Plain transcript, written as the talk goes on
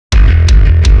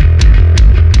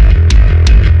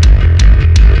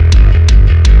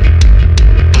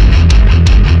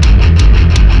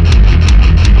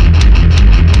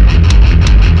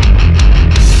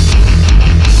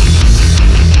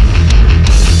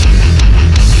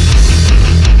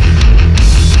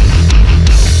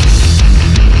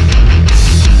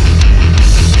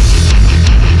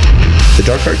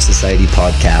Art Society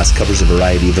podcast covers a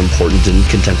variety of important and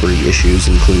contemporary issues,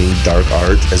 including dark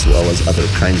art, as well as other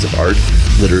kinds of art,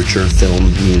 literature,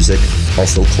 film, music,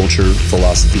 also culture,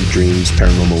 philosophy, dreams,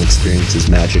 paranormal experiences,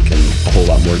 magic, and a whole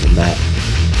lot more than that.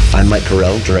 I'm Mike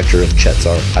Carell, director of Chet's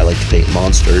Art. I Like to Paint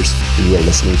Monsters, and you are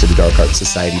listening to the Dark Art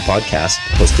Society podcast,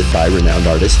 hosted by renowned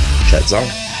artist Chet Zar.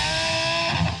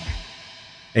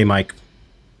 Hey, Mike.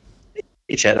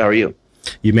 Hey, Chet, how are you?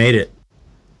 You made it.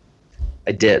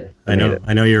 I did. I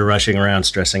know you're rushing around,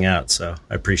 stressing out, so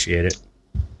I appreciate it.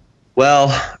 Well,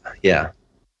 yeah,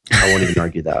 I won't even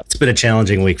argue that. It's been a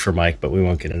challenging week for Mike, but we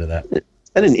won't get into that. It's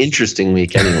been an interesting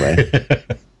week anyway.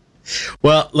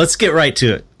 Well, let's get right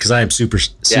to it, because I am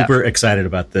super excited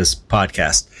about this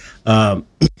podcast.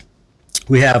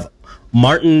 We have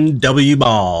Martin W.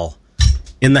 Ball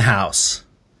in the house.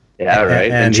 Yeah, right.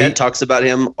 And Chet talks about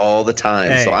him all the time.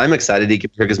 Hey. So I'm excited he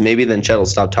can hear, because maybe then Chet will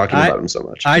stop talking about him so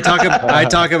much. I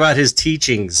talk about his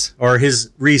teachings or his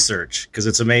research, because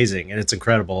it's amazing and it's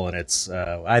incredible and it's,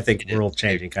 I think,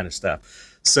 world-changing kind of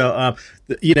stuff. So,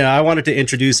 I wanted to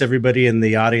introduce everybody in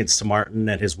the audience to Martin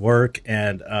and his work,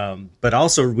 and but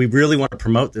also we really want to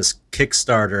promote this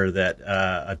Kickstarter, that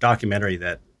a documentary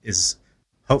that is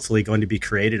hopefully going to be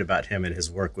created about him and his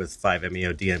work with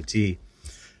 5-MeO-DMT.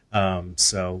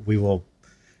 So we will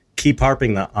keep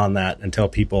harping on that until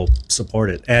people support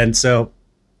it. And so,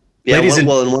 and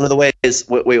one of the ways,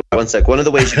 wait 1 sec. One of the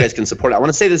ways you guys can support it, I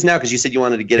want to say this now because you said you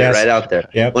wanted to get it right out there.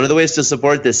 Yep. One of the ways to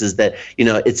support this is that,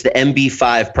 it's the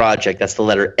MB5 project. That's the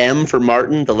letter M for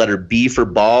Martin, the letter B for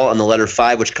Ball, and the letter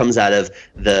 5, which comes out of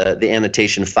the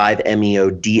annotation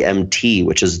 5-MeO-DMT,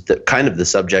 which is kind of the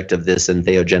subject of this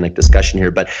entheogenic discussion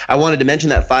here. But I wanted to mention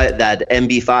that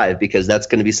MB5 because that's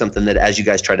going to be something that, as you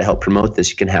guys try to help promote this,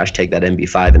 you can hashtag that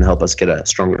MB5 and help us get a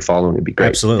stronger following. It'd be great.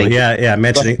 Absolutely. Yeah.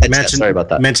 Sorry about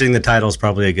that. Mentioning the title is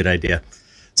probably a good idea.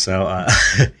 So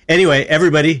anyway,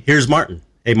 everybody, here's Martin.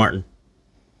 Hey, Martin.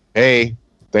 Hey,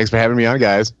 thanks for having me on,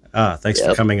 guys. Thanks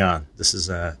for coming on. This is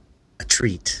a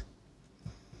treat.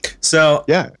 So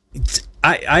yeah,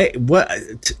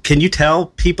 can you tell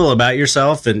people about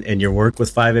yourself and your work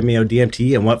with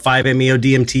 5-MeO-DMT and what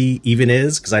 5-MeO-DMT even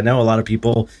is? Because I know a lot of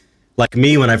people, like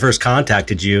me, when I first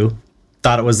contacted you,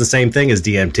 thought it was the same thing as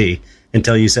DMT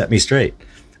until you set me straight.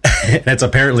 That's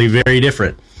apparently very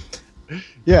different.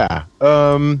 Yeah.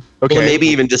 Okay. Well, maybe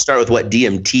even just start with what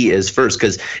DMT is first,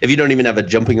 because if you don't even have a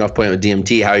jumping off point with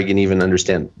DMT, how are you going to even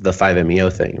understand the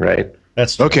 5-MeO thing, right?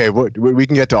 That's true. Okay. We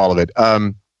can get to all of it.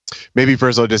 Maybe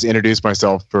first I'll just introduce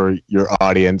myself for your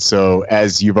audience. So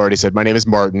as you've already said, my name is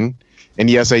Martin, and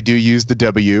yes, I do use the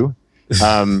W.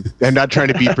 I'm not trying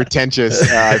to be pretentious.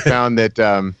 I found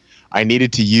that I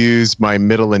needed to use my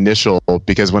middle initial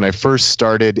because when I first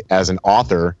started as an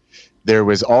author, there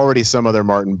was already some other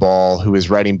Martin Ball who was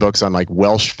writing books on like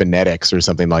Welsh phonetics or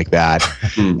something like that.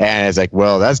 And it's like,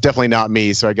 well, that's definitely not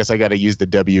me. So I guess I got to use the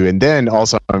W. And then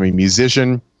also I'm a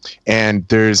musician, and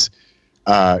there's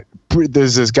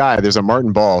this guy, there's a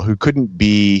Martin Ball who couldn't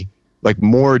be like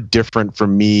more different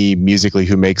from me musically,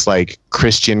 who makes like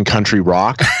Christian country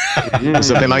rock or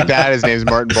something like that. His name's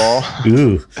Martin Ball.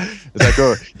 Ooh. It's like,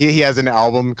 oh, he has an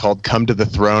album called Come to the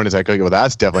Throne. It's like, okay, well,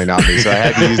 that's definitely not me. So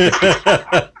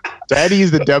I had to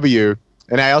use the W,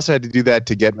 and I also had to do that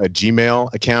to get a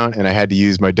Gmail account, and I had to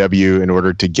use my W in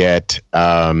order to get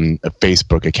a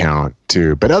Facebook account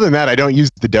too. But other than that, I don't use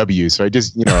the W, so I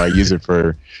just, I use it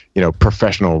for,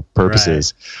 professional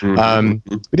purposes. Right.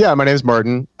 But yeah, my name is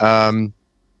Martin. I've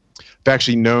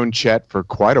actually known Chet for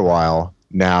quite a while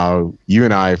now. You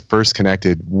and I first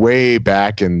connected way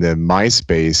back in the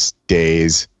MySpace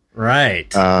days.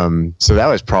 Right. So that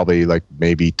was probably like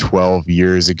maybe 12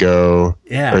 years ago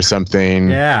or something.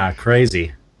 Yeah,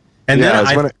 crazy. And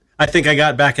then I think I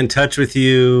got back in touch with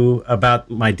you about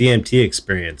my DMT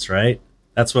experience, right?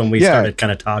 That's when we started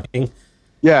kind of talking.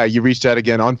 Yeah, you reached out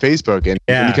again on Facebook, and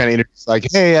you kind of introduced like,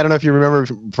 hey, I don't know if you remember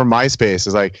from MySpace.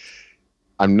 It's like,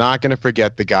 I'm not going to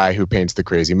forget the guy who paints the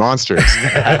crazy monsters.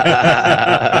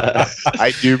 I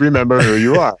do remember who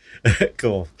you are.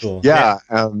 Cool. Yeah.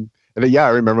 I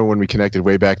remember when we connected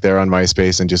way back there on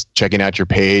MySpace and just checking out your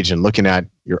page and looking at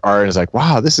your art. And it's like,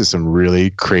 wow, this is some really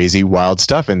crazy, wild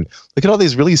stuff. And look at all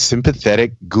these really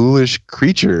sympathetic, ghoulish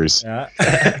creatures. Yeah.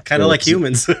 Kind of like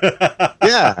humans.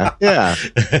 Yeah.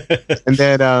 And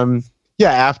then,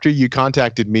 after you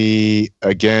contacted me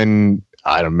again,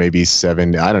 I don't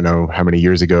know how many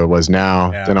years ago it was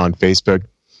now, then on Facebook.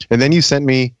 And then you sent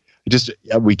me this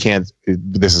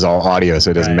is all audio, so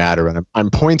it doesn't matter. And I'm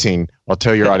pointing, I'll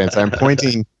tell your audience, I'm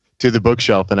pointing to the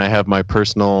bookshelf, and I have my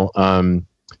personal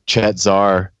Chet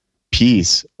Zar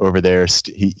peace over there.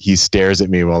 He stares at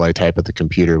me while I type at the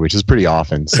computer, which is pretty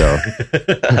often. So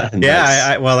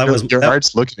yeah, your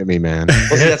art's looking at me, man.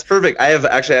 Well, see, that's perfect. I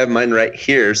have mine right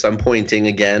here, so I'm pointing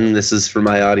again. This is for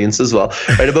my audience as well.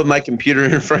 Right above my computer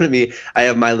in front of me, I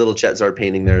have my little Chet Zar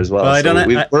painting there as well.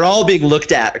 We're all being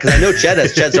looked at because I know Chet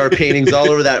has Chet Zar paintings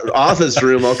all over that office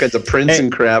room, all kinds of prints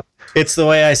and crap. It's the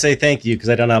way I say thank you because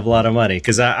I don't have a lot of money.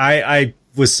 Because I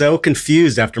was so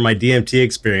confused after my DMT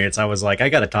experience. I was like, I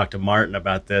got to talk to Martin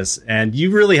about this, and you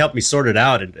really helped me sort it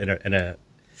out in a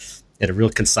real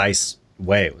concise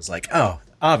way. It was like, oh,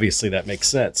 obviously that makes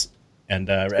sense, and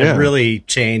it really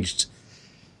changed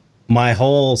my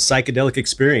whole psychedelic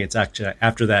experience actually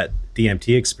after that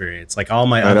DMT experience. Like all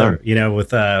my other,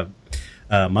 with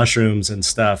mushrooms and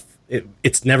stuff,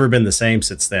 it's never been the same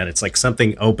since then. It's like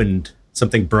something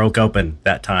broke open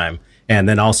that time. And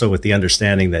then also with the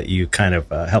understanding that you kind of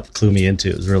helped clue me into,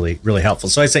 it was really, really helpful.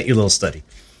 So I sent you a little study.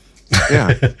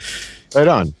 Yeah, right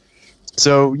on.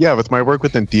 So yeah, with my work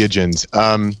with entheogens,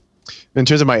 in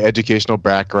terms of my educational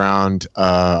background,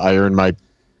 I earned my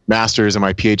master's and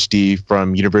my PhD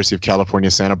from University of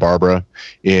California, Santa Barbara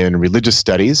in religious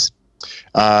studies.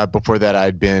 Before that,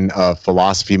 I'd been a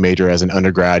philosophy major as an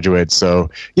undergraduate. So,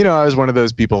 I was one of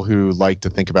those people who like to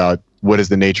think about what is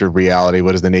the nature of reality?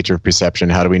 What is the nature of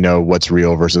perception? How do we know what's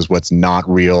real versus what's not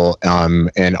real?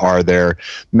 And are there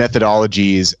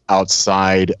methodologies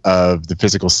outside of the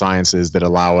physical sciences that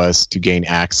allow us to gain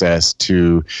access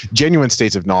to genuine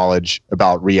states of knowledge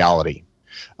about reality?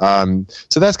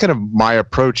 So that's kind of my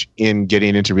approach in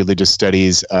getting into religious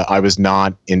studies. I was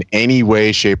not in any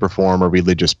way, shape, or form a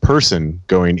religious person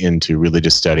going into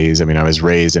religious studies. I mean, I was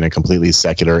raised in a completely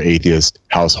secular atheist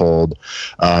household,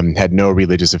 had no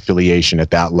religious affiliation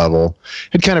at that level,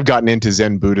 had kind of gotten into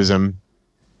Zen Buddhism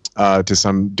to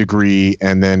some degree,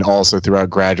 and then also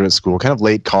throughout graduate school, kind of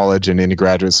late college and into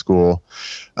graduate school.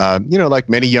 Like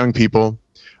many young people,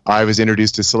 I was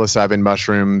introduced to psilocybin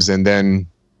mushrooms, and then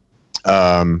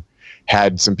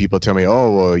had some people tell me,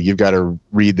 oh, well, you've got to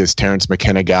read this Terence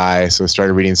McKenna guy. So I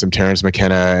started reading some Terence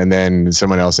McKenna, and then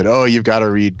someone else said, oh, you've got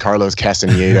to read Carlos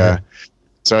Castaneda.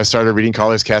 So I started reading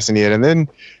Carlos Castaneda, and then,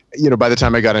 by the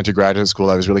time I got into graduate school,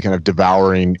 I was really kind of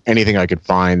devouring anything I could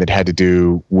find that had to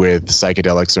do with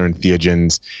psychedelics or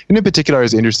entheogens. And in particular, I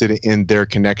was interested in their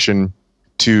connection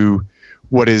to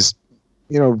what is,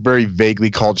 very vaguely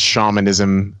called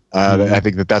shamanism. I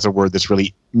think that's a word that's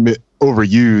really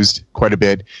overused quite a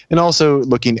bit. And also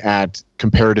looking at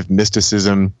comparative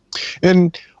mysticism.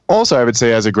 And also, I would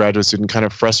say as a graduate student, kind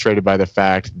of frustrated by the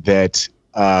fact that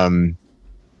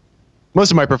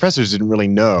most of my professors didn't really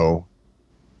know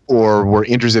or were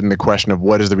interested in the question of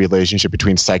what is the relationship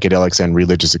between psychedelics and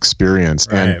religious experience.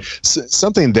 Right. And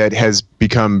something that has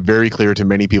become very clear to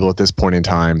many people at this point in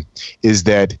time is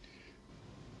that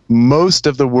most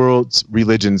of the world's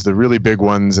religions, the really big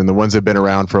ones and the ones that have been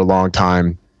around for a long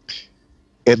time,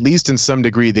 at least in some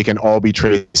degree, they can all be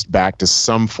traced back to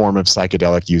some form of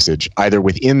psychedelic usage, either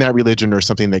within that religion or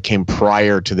something that came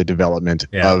prior to the development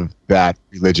of that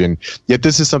religion. Yet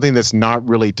this is something that's not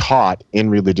really taught in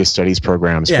religious studies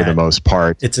programs for the most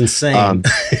part. It's insane.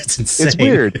 It's insane. It's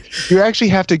weird. You actually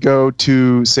have to go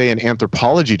to, say, an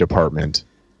anthropology department,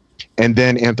 and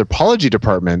then anthropology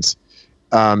departments,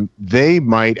 they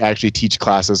might actually teach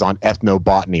classes on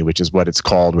ethnobotany, which is what it's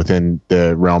called within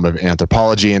the realm of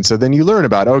anthropology. And so then you learn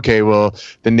about, okay, well,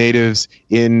 the natives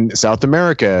in South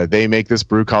America, they make this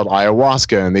brew called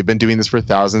ayahuasca, and they've been doing this for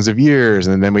thousands of years.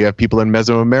 And then we have people in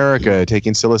Mesoamerica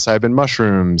taking psilocybin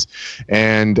mushrooms,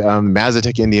 and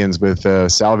Mazatec Indians with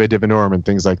Salvia divinorum and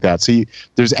things like that. So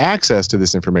there's access to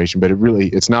this information, but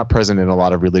it's not present in a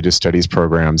lot of religious studies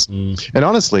programs. And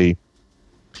honestly,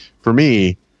 for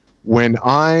me, when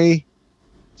I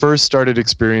first started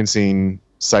experiencing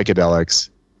psychedelics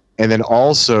and then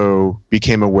also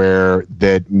became aware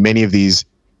that many of these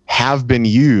have been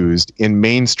used in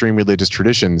mainstream religious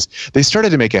traditions, they started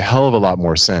to make a hell of a lot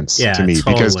more sense to me.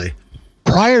 Totally. Because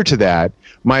prior to that,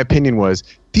 my opinion was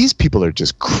these people are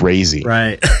just crazy.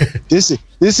 Right. This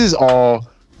is all,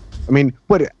 I mean,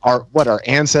 what our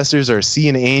ancestors are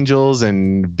seeing angels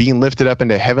and being lifted up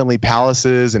into heavenly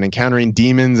palaces and encountering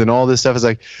demons and all this stuff. Is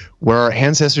like, were our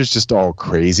ancestors just all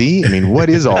crazy? I mean, what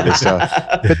is all this stuff?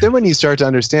 But then when you start to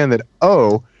understand that,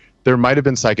 oh, there might have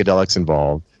been psychedelics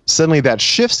involved, suddenly that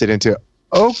shifts it into,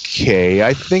 okay,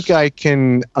 I think I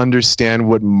can understand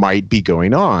what might be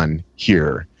going on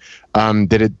here.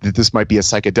 That this might be a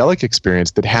psychedelic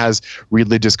experience that has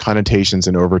religious connotations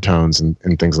and overtones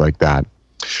and things like that.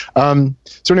 So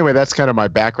anyway, that's kind of my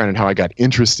background and how I got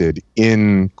interested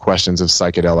in questions of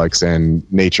psychedelics and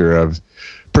nature of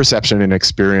perception and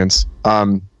experience.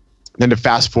 then to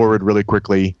fast forward really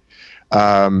quickly,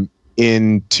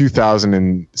 in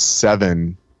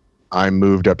 2007, I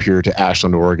moved up here to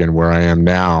Ashland, Oregon, where I am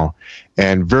now.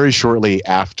 And very shortly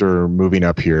after moving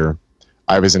up here,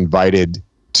 I was invited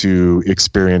to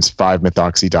experience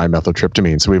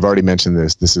 5-methoxydimethyltryptamine. So we've already mentioned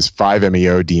this. This is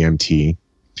 5-MeO-DMT.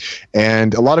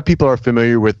 And a lot of people are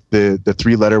familiar with the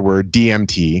three-letter word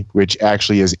DMT, which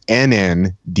actually is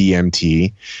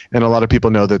NN-DMT. And a lot of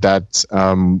people know that that's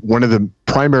one of the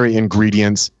primary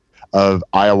ingredients of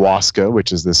ayahuasca,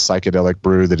 which is this psychedelic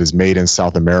brew that is made in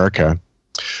South America.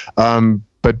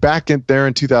 But back there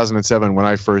in 2007, when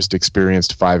I first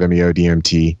experienced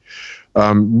 5-MeO-DMT,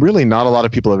 really not a lot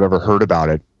of people have ever heard about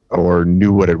it or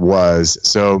knew what it was.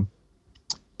 So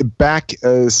back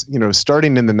as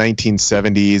starting in the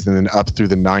 1970s and then up through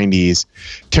the 90s,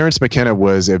 Terence McKenna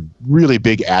was a really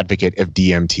big advocate of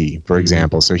DMT, for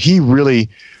example. So he really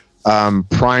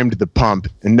primed the pump.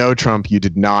 And no, Trump, you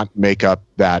did not make up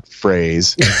that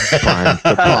phrase. Primed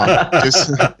the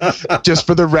pump. Just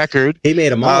for the record. He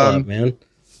made them all up, man.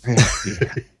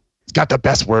 He's got the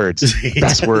best words.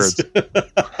 Best words.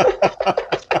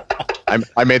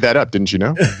 I made that up, didn't you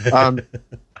know?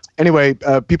 Anyway,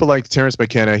 people like Terence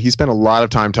McKenna, he spent a lot of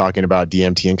time talking about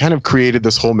DMT and kind of created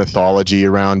this whole mythology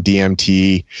around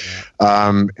DMT.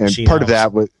 And Machine part of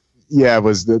elves. that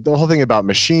was the whole thing about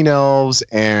machine elves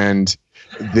and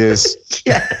this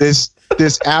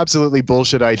this absolutely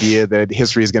bullshit idea that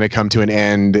history is going to come to an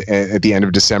end at the end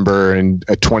of December in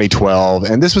 2012.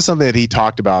 And this was something that he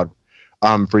talked about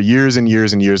for years and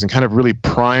years and years, and kind of really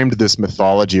primed this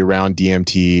mythology around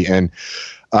DMT. And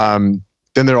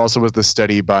then there also was the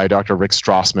study by Dr. Rick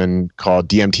Strassman called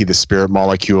DMT, the Spirit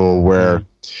Molecule, where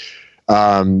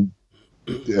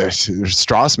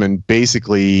Strassman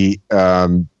basically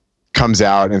comes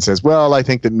out and says, well, I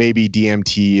think that maybe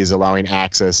DMT is allowing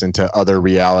access into other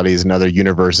realities and other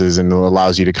universes and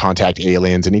allows you to contact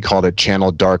aliens. And he called it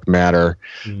channeled dark matter,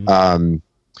 kind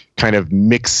of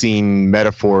mixing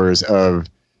metaphors of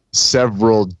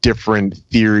several different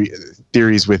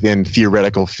theories within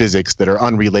theoretical physics that are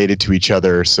unrelated to each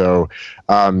other. So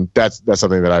that's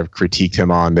something that I've critiqued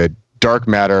him on, that dark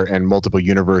matter and multiple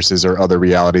universes or other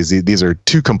realities, these are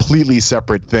two completely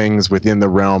separate things within the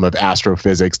realm of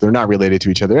astrophysics. They're not related to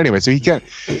each other anyway. So he can't,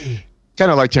 kind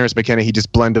of like Terence McKenna, he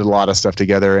just blended a lot of stuff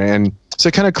together. And so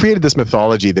it kind of created this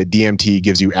mythology that DMT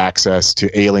gives you access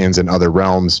to aliens and other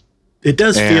realms. It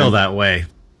does feel that way.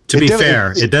 To be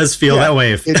fair, it does feel that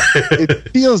way. It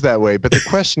feels that way. But the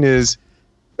question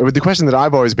that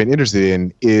I've always been interested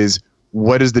in is,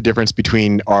 what is the difference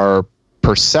between our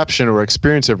perception or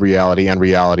experience of reality and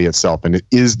reality itself? And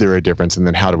is there a difference? And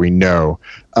then how do we know?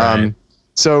 Right.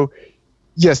 So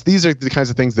yes, these are the kinds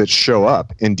of things that show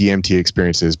up in DMT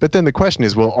experiences. But then the question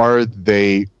is, well, are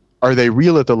they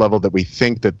real at the level that we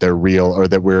think that they're real, or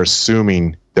that we're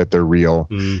assuming that they're real?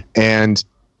 And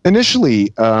initially,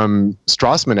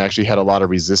 Strassman actually had a lot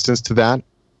of resistance to that.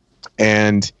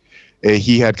 And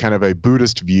he had kind of a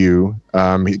Buddhist view,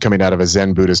 coming out of a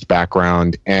Zen Buddhist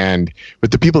background. And with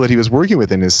the people that he was working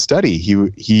with in his study,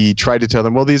 he tried to tell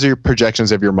them, well, these are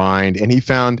projections of your mind. And he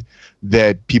found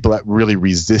that people really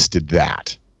resisted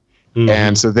that.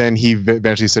 And so then he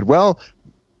eventually said, well,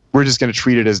 we're just going to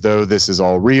treat it as though this is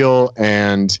all real.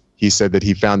 And he said that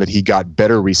he found that he got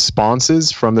better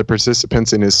responses from the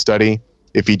participants in his study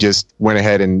if he just went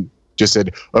ahead and just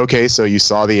said, okay, so you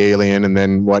saw the alien and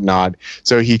then whatnot.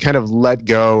 So he kind of let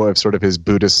go of sort of his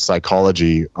Buddhist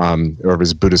psychology, or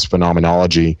his Buddhist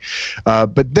phenomenology.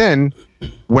 But then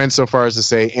went so far as to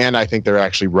say, and I think they're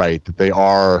actually right, that they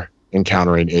are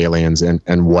encountering aliens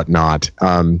and whatnot.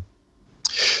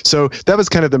 So that was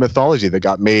kind of the mythology that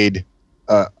got made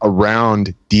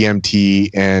around DMT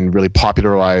and really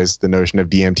popularized the notion of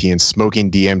DMT and smoking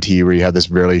DMT, where you have this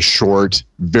very short,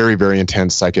 very, very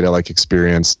intense psychedelic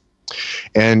experience.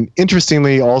 And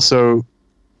interestingly, also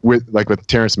with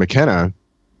Terence McKenna,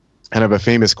 kind of a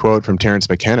famous quote from Terence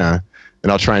McKenna,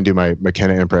 and I'll try and do my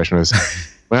McKenna impression, was,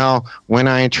 well, when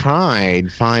I tried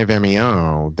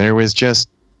 5-MeO, there was just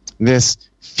this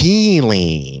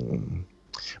feeling.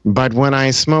 But when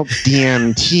I smoke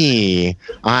DMT,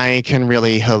 I can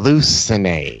really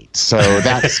hallucinate. So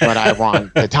that's what I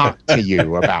want to talk to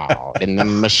you about in the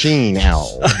machine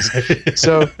elves.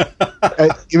 So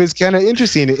it was kind of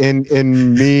interesting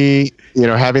in me,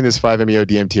 having this 5-MeO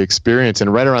DMT experience.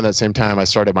 And right around that same time, I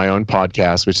started my own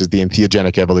podcast, which is the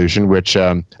Entheogenic Evolution, which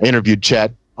I interviewed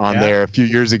Chet on there a few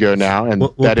years ago now. And we'll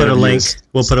put a link.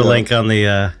 We'll put a link on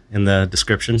the in the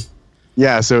description.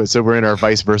 Yeah, so we're in our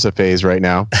vice versa phase right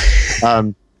now.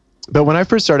 But when I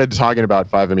first started talking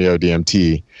about 5-MeO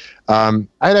DMT, I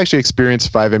had actually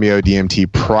experienced 5-MeO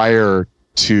DMT prior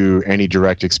to any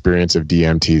direct experience of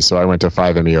DMT. So I went to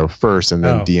 5-MeO first, and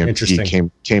then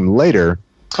DMT came later.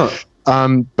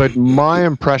 But my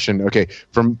impression,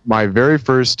 from my very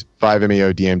first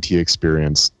 5-MeO DMT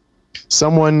experience,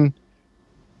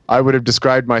 I would have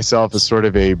described myself as sort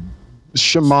of a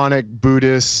shamanic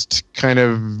Buddhist kind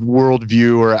of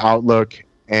worldview or outlook,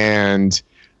 and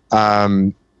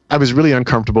I was really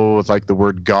uncomfortable with like the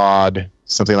word God,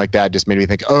 something like that. Just made me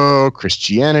think, oh,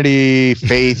 Christianity,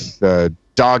 faith,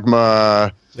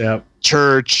 dogma,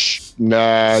 church,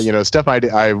 stuff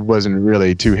I wasn't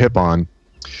really too hip on.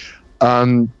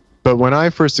 But when I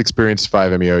first experienced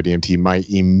 5-MeO DMT, my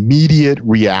immediate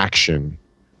reaction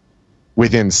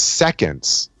within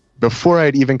seconds, before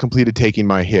I'd even completed taking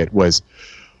my hit, was,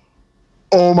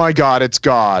 oh my God, it's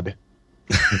God.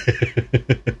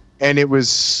 And it was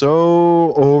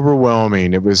so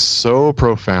overwhelming. It was so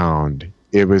profound.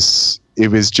 It was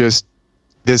just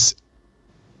this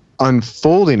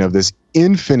unfolding of this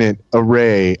infinite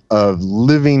array of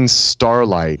living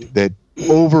starlight that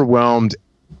overwhelmed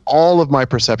all of my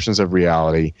perceptions of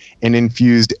reality and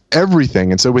infused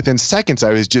everything. And so within seconds,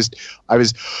 I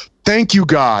was thank you,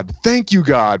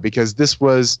 God, because this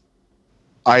was,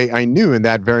 I knew in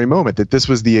that very moment that this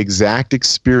was the exact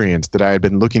experience that I had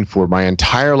been looking for my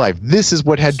entire life. This is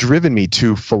what had driven me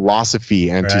to philosophy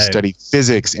and to study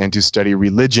physics and to study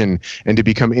religion and to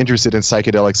become interested in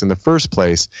psychedelics in the first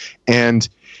place. And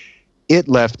it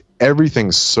left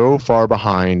everything so far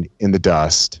behind in the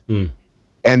dust.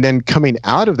 And then coming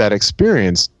out of that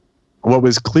experience, what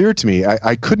was clear to me,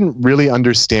 I couldn't really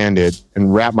understand it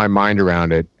and wrap my mind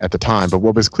around it at the time, but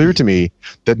what was clear to me,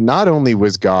 that not only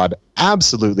was God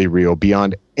absolutely real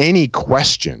beyond any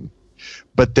question,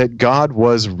 but that God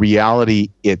was reality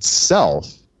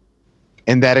itself.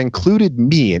 And that included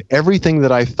me, and everything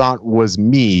that I thought was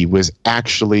me was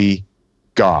actually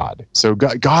God. So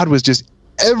God was just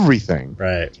everything.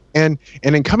 Right. And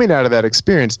in coming out of that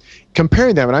experience,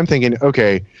 comparing them, and I'm thinking,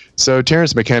 okay, so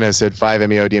Terence McKenna said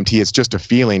 5-MeO DMT, it's just a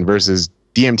feeling, versus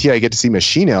DMT, I get to see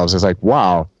machine elves. It's like,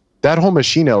 wow, that whole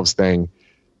machine elves thing,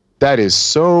 that is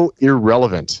so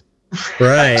irrelevant.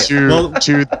 Right.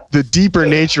 to the deeper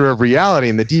nature of reality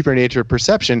and the deeper nature of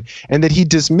perception, and that he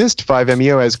dismissed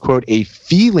 5-MeO as, quote, a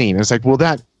feeling. It's like, well,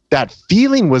 that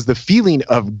feeling was the feeling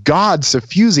of God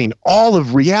suffusing all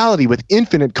of reality with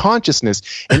infinite consciousness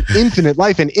and infinite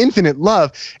life and infinite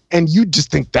love. And you just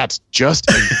think that's just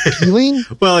a feeling?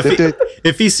 Well,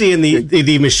 if he's seeing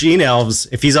the machine elves,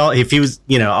 if he was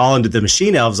all into the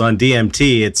machine elves on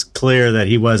DMT, it's clear that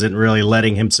he wasn't really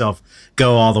letting himself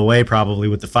go all the way, probably,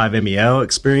 with the 5-MeO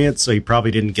experience. So he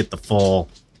probably didn't get the full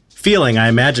feeling. I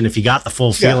imagine if he got the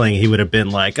full feeling, he would have been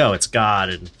like, oh, it's God.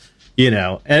 And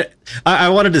and I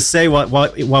wanted to say while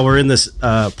we're in this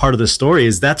part of the story,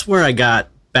 is that's where I got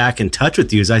back in touch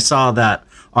with you. Is I saw that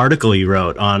article you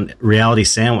wrote on Reality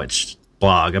Sandwich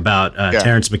blog about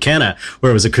Terence McKenna,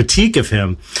 where it was a critique of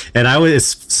him. And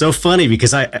it's so funny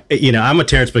because I'm a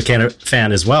Terence McKenna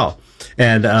fan as well.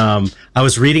 And I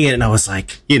was reading it and I was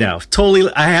like,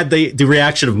 totally, I had the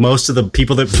reaction of most of the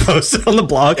people that posted on the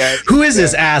blog. Who is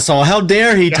this asshole? How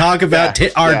dare he talk about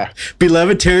our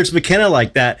beloved Terence McKenna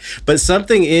like that? But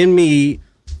something in me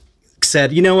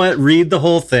said, you know what, read the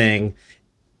whole thing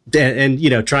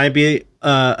and try and be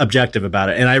objective about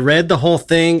it. And I read the whole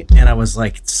thing and I was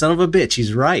like, son of a bitch,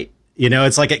 he's right.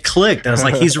 It's like it clicked. I was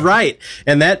like, he's right.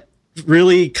 And that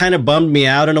really kind of bummed me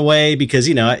out in a way, because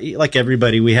like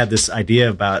everybody, we had this idea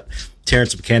about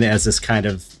Terence McKenna as this kind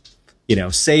of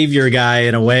savior guy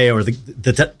in a way, or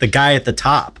the guy at the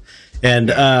top. And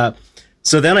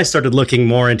so then I started looking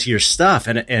more into your stuff,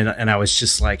 and I was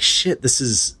just like, shit, this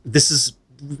is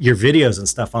your videos and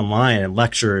stuff online and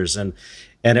lectures, and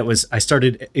then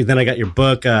I got your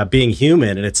book, Being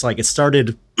Human, and it's like it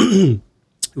started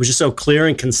it was just so clear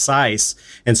and concise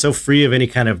and so free of any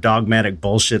kind of dogmatic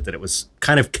bullshit that it was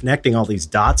kind of connecting all these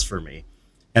dots for me.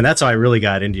 And that's how I really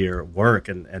got into your work.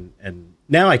 And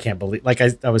now I can't believe, like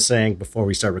I was saying before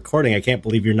we started recording, I can't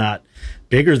believe you're not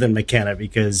bigger than McKenna,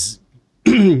 because,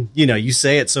 you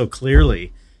say it so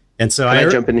clearly. And so I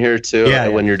jump in here too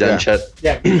when you're done, Chet?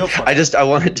 Yeah, go for it. I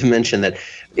wanted to mention that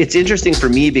it's interesting for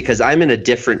me because I'm in a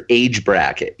different age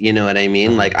bracket. You know what I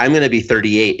mean? Like, I'm going to be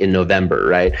 38 in November,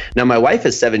 right? Now, my wife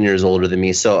is 7 years older than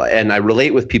me. So, and I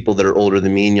relate with people that are older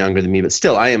than me and younger than me, but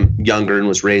still I am younger and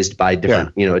was raised by a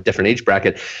different age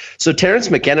bracket. So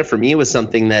Terence McKenna for me was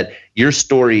something that your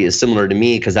story is similar to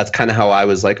me, because that's kind of how I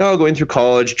was like, going through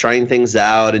college, trying things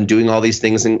out and doing all these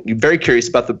things. And you're very curious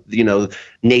about the,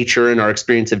 nature and our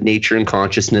experience of nature and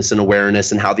consciousness and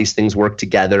awareness and how these things work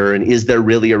together. And is there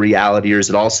really a reality, or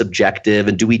is it all subjective?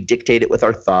 And do we dictate it with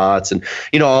our thoughts? And,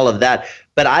 all of that.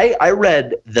 But I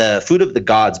read The Food of the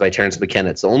Gods by Terence McKenna.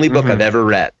 It's the only book I've ever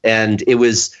read. And it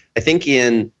was, I think,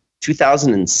 in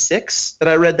 2006 that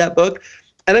I read that book.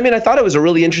 And I mean, I thought it was a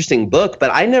really interesting book,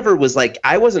 but I never was like,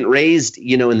 I wasn't raised,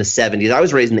 in the 70s. I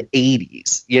was raised in the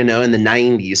 80s, in the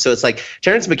 90s. So it's like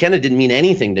Terence McKenna didn't mean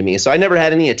anything to me. So I never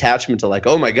had any attachment to like,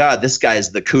 oh my God, this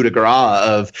guy's the coup de grace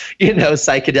of,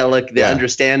 psychedelic, the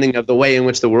understanding of the way in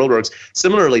which the world works.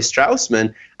 Similarly,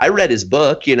 Straussman, I read his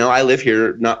book, I live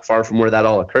here not far from where that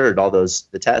all occurred,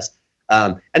 the tests.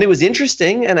 And it was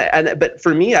interesting, but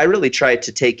for me, I really tried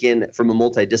to take in from a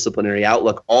multidisciplinary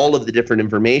outlook all of the different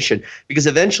information, because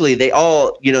eventually they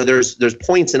all, there's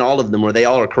points in all of them where they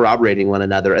all are corroborating one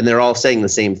another, and they're all saying the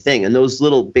same thing. And those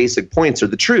little basic points are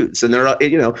the truths, and they're,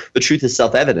 the truth is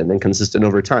self-evident and consistent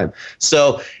over time.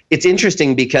 So it's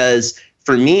interesting because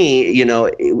for me,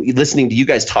 listening to you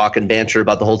guys talk and banter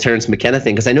about the whole Terence McKenna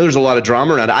thing, because I know there's a lot of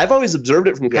drama around it. I've always observed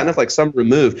it from kind of like some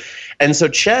remove. And so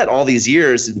Chet, all these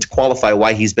years, and to qualify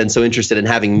why he's been so interested in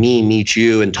having me meet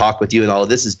you and talk with you and all of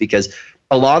this, is because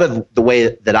a lot of the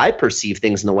way that I perceive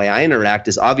things and the way I interact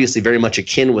is obviously very much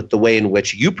akin with the way in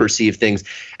which you perceive things.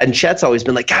 And Chet's always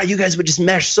been like, God, you guys would just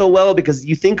mesh so well because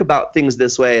you think about things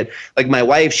this way. And like my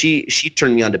wife, she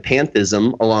turned me on to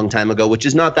pantheism a long time ago, which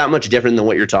is not that much different than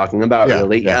what you're talking about,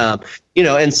 really. Yeah.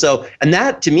 And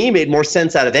that to me made more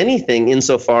sense out of anything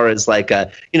insofar as like a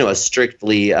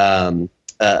strictly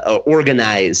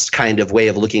organized kind of way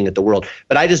of looking at the world.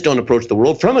 But I just don't approach the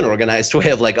world from an organized way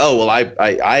of like, oh, well,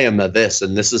 I am a this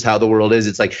and this is how the world is.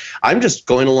 It's like, I'm just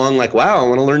going along like, wow, I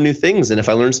want to learn new things. And if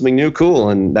I learn something new,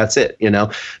 cool. And that's it,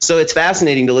 So it's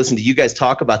fascinating to listen to you guys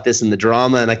talk about this in the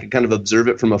drama, and I can kind of observe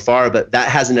it from afar, but that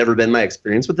hasn't ever been my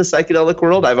experience with the psychedelic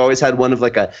world. I've always had one of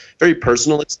like a very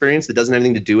personal experience that doesn't have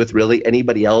anything to do with really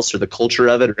anybody else or the culture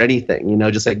of it or anything,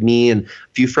 just like me and a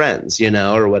few friends,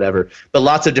 or whatever, but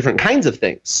lots of different kinds of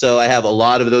things. So I have a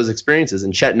lot of those experiences,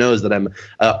 and Chet knows that I'm,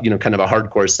 kind of a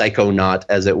hardcore psychonaut,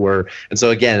 as it were. And so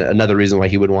again, another reason why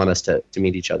he would want us to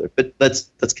meet each other. But let's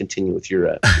continue with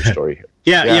your story here.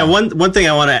 Yeah. One thing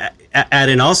I want to add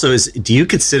in also is, do you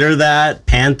consider that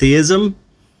pantheism?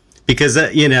 Because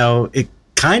it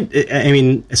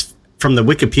it's from the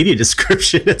Wikipedia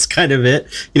description, it's kind of it.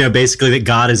 Basically that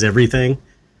God is everything.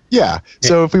 Yeah.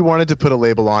 So if we wanted to put a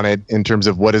label on it in terms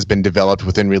of what has been developed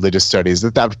within religious studies,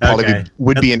 that probably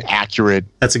would be an accurate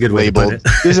That's a good way label. to put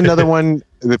it. There's another one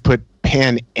that put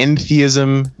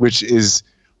panentheism, which is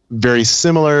very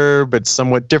similar but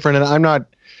somewhat different. And I'm not,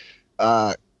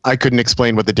 I couldn't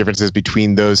explain what the difference is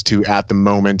between those two at the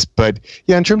moment. But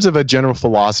yeah, in terms of a general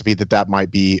philosophy, that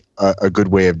might be a good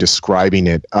way of describing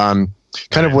it.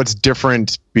 Kind of what's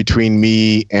different between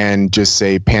me and just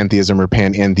say pantheism or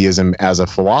panentheism as a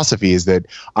philosophy is that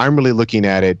I'm really looking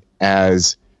at it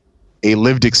as a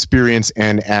lived experience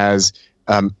and as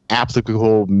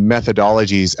applicable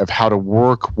methodologies of how to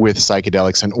work with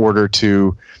psychedelics in order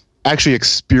to actually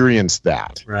experience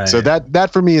that. Right. So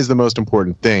that for me is the most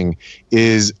important thing,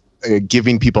 is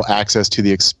giving people access to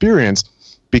the experience,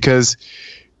 because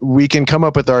we can come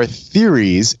up with our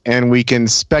theories and we can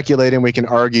speculate and we can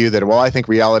argue that, well, I think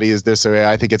reality is this way,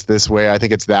 I think it's this way, I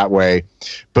think it's that way.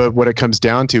 But what it comes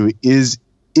down to is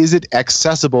it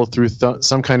accessible through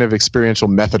some kind of experiential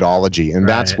methodology? And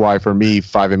that's why for me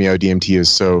 5-MeO-DMT is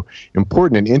so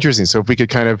important and interesting. So if we could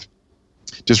kind of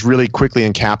just really quickly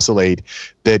encapsulate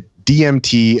that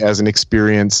DMT as an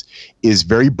experience is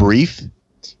very brief,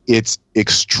 it's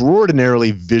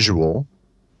extraordinarily visual.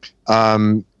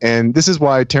 And this is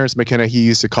why Terence McKenna, he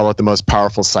used to call it the most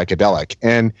powerful psychedelic.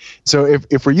 And so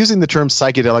if we're using the term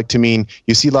psychedelic to mean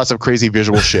you see lots of crazy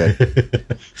visual shit,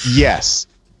 yes,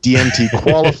 DMT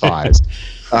qualifies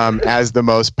as the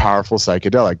most powerful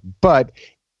psychedelic. But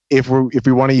if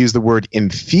we want to use the word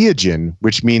entheogen,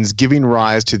 which means giving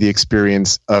rise to the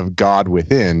experience of God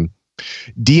within,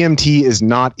 DMT is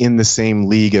not in the same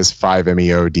league as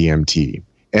 5-MeO-DMT.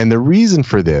 And the reason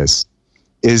for this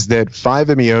is that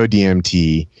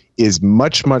 5-MeO-DMT is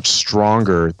much, much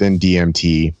stronger than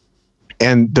DMT.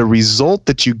 And the result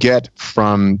that you get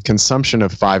from consumption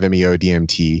of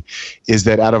 5-MeO-DMT is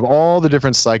that out of all the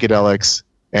different psychedelics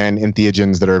and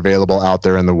entheogens that are available out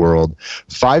there in the world,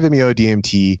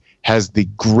 5-MeO-DMT has the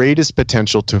greatest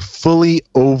potential to fully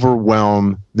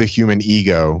overwhelm the human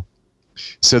ego,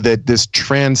 so that this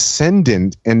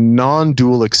transcendent and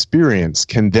non-dual experience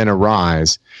can then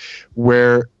arise,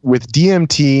 where with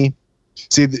DMT,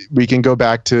 see, we can go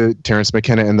back to Terence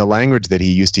McKenna and the language that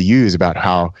he used to use about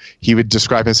how he would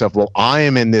describe himself, well, I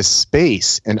am in this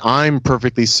space and I'm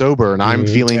perfectly sober and I'm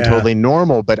feeling totally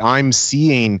normal, but I'm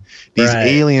seeing these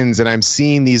aliens and I'm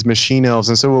seeing these machine elves.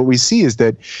 And so what we see is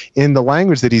that in the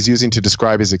language that he's using to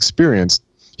describe his experience,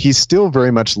 he's still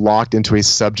very much locked into a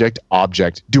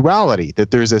subject-object duality,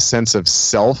 that there's a sense of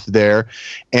self there,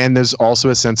 and there's also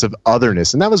a sense of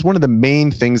otherness. And that was one of the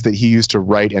main things that he used to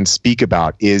write and speak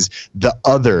about, is the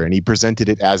other, and he presented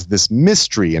it as this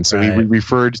mystery. And so he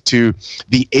referred to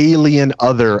the alien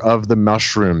other of the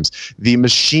mushrooms, the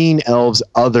machine elves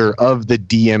other of the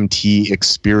DMT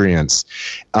experience.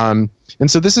 And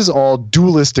so this is all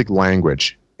dualistic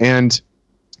language. And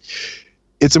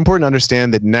it's important to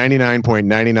understand that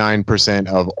 99.99%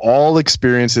 of all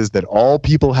experiences that all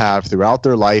people have throughout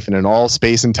their life and in all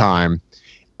space and time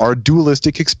are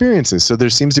dualistic experiences. So there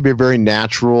seems to be a very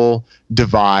natural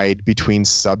divide between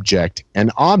subject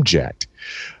and object.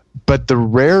 But the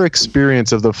rare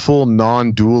experience of the full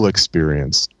non-dual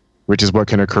experience, which is what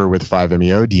can occur with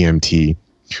 5-MeO-DMT,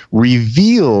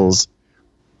 reveals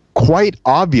quite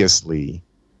obviously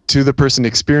to the person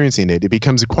experiencing it, it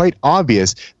becomes quite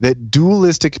obvious that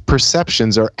dualistic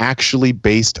perceptions are actually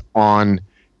based on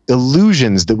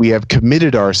illusions that we have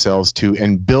committed ourselves to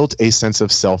and built a sense of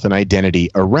self and identity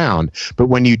around. But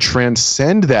when you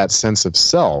transcend that sense of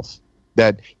self,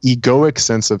 that egoic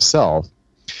sense of self,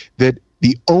 that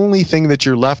the only thing that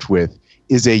you're left with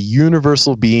is a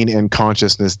universal being and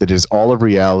consciousness that is all of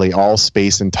reality, all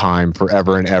space and time,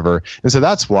 forever and ever. And so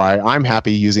that's why I'm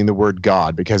happy using the word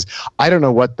God, because I don't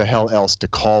know what the hell else to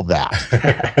call that.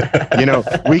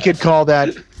 We could call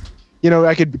that,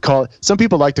 I could call it, some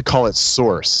people like to call it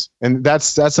source. And that's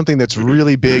something that's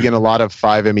really big in a lot of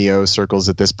 5-MeO circles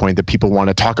at this point, that people want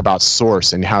to talk about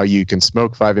source and how you can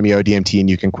smoke 5-MeO-DMT and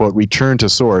you can, quote, return to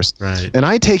source. Right. And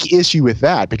I take issue with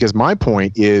that, because my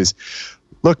point is,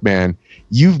 look, man,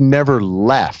 you've never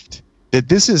left. That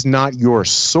this is not your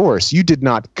source. You did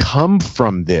not come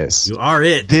from this. You are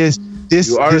it.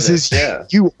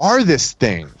 You are this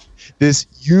thing. This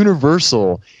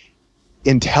universal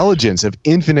intelligence of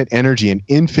infinite energy and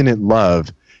infinite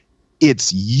love.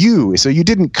 It's you. So you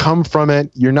didn't come from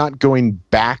it. You're not going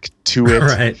back to it.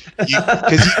 Right.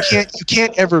 Because you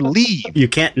can't ever leave. You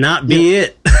can't not be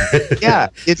it. Yeah.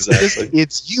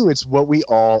 It's you. It's what we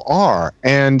all are.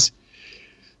 And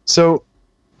so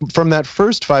from that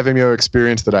first 5-MeO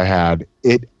experience that I had,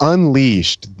 it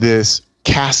unleashed this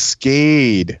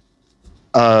cascade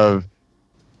of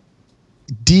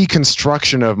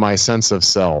deconstruction of my sense of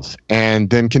self, and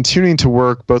then continuing to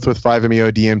work both with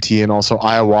 5-MeO-DMT and also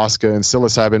ayahuasca and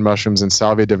psilocybin mushrooms and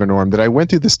salvia divinorum, that I went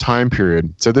through this time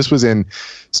period. So this was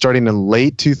starting in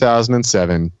late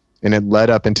 2007, and it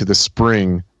led up into the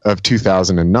spring of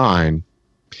 2009.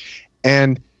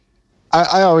 And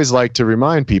I always like to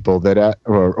remind people that,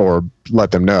 or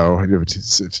let them know,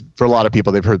 for a lot of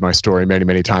people, they've heard my story many,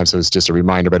 many times, so it's just a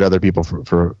reminder, but other people,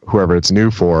 for whoever it's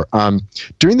new for.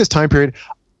 During this time period,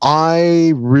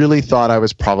 I really thought I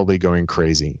was probably going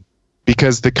crazy,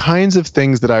 because the kinds of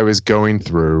things that I was going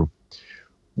through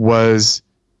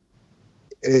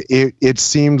it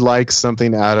seemed like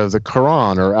something out of the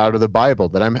Quran or out of the Bible,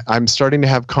 that I'm starting to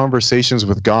have conversations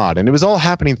with God. And it was all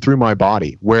happening through my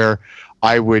body, where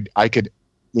I could,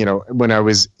 when I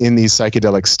was in these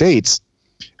psychedelic states,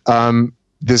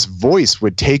 this voice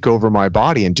would take over my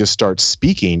body and just start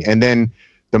speaking. And then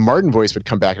the Martin voice would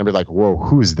come back and I'd be like, whoa,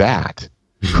 who's that?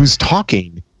 Who's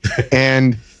talking?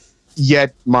 And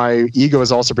yet my ego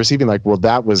is also perceiving like, well,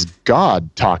 that was God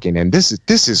talking. And this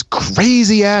is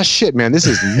crazy ass shit, man. This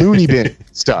is loony bin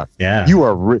stuff. Yeah. You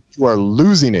are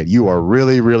losing it. You are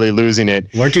really, really losing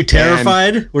it. Weren't you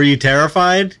terrified? Were you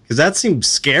terrified? Because that seemed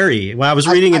scary. Well, I was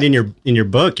reading it in your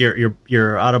book,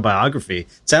 your autobiography. It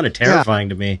sounded terrifying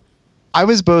to me. I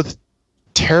was both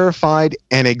terrified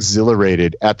and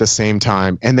exhilarated at the same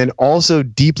time, and then also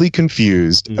deeply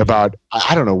confused about,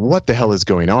 I don't know what the hell is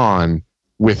going on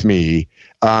with me.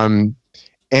 And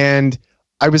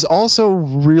I was also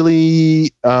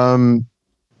really,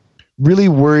 really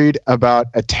worried about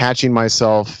attaching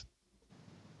myself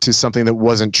to something that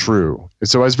wasn't true. And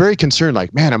so I was very concerned,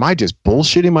 like, man, am I just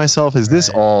bullshitting myself? Is this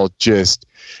all just,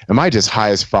 am I just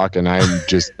high as fuck and I'm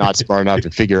just not smart enough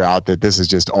to figure out that this is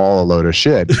just all a load of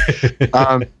shit?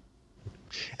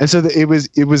 And so it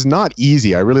was not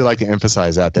easy. I really like to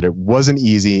emphasize that it wasn't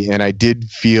easy. And I did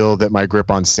feel that my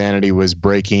grip on sanity was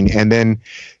breaking. And then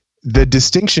the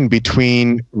distinction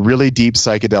between really deep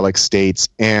psychedelic states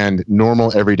and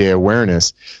normal everyday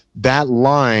awareness, that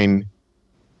line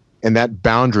and that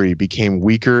boundary became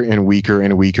weaker and weaker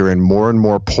and weaker and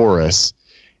more porous,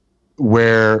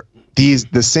 where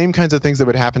the same kinds of things that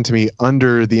would happen to me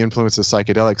under the influence of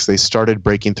psychedelics, they started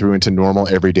breaking through into normal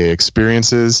everyday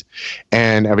experiences.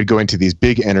 And I would go into these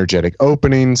big energetic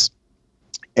openings.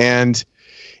 And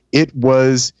it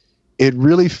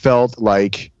really felt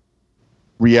like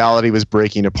reality was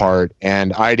breaking apart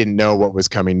and I didn't know what was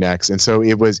coming next. And so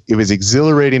it was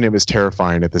exhilarating. It was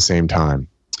terrifying at the same time.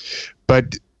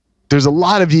 But there's a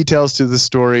lot of details to the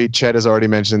story. Chet has already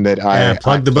mentioned that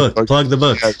plug the book.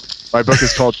 My book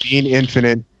is called Being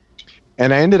Infinite.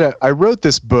 And I wrote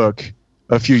this book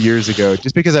a few years ago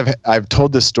just because I've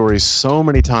told this story so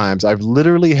many times. I've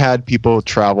literally had people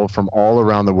travel from all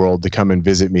around the world to come and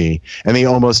visit me, and they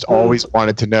almost always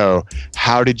wanted to know,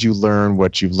 how did you learn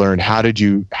what you've learned? How did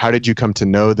you come to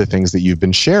know the things that you've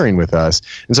been sharing with us?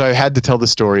 And so I had to tell the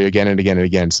story again and again and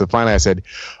again. So finally I said,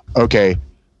 okay,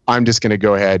 I'm just going to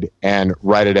go ahead and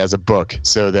write it as a book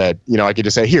so that, I could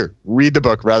just say, here, read the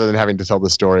book rather than having to tell the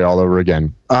story all over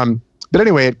again. But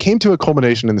anyway, it came to a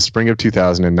culmination in the spring of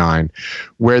 2009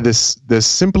 where the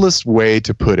simplest way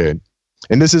to put it,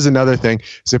 and this is another thing,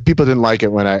 so people didn't like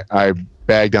it when I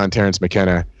bagged on Terence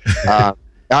McKenna.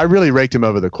 I really raked him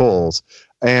over the coals.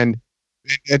 And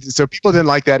so people didn't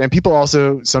like that. And people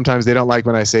also, sometimes they don't like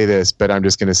when I say this, but I'm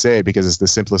just going to say it because it's the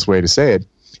simplest way to say it,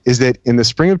 is that in the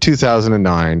spring of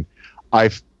 2009,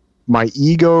 my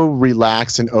ego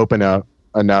relaxed and opened up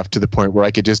enough to the point where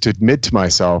I could just admit to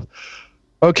myself,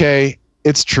 okay,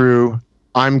 it's true.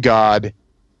 I'm God.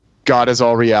 God is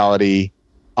all reality.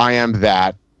 I am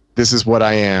that. This is what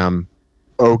I am.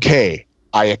 Okay,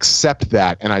 I accept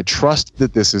that and I trust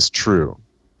that this is true.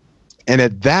 And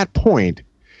at that point,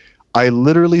 I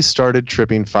literally started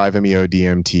tripping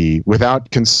 5-MeO-DMT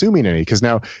without consuming any, because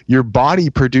now your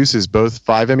body produces both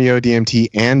 5-MeO-DMT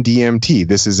and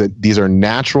DMT. These are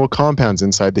natural compounds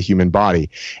inside the human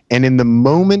body. And in the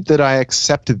moment that I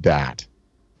accepted that,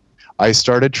 I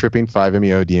started tripping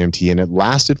 5-MeO-DMT, and it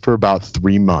lasted for about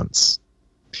 3 months.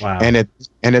 Wow. And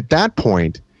at that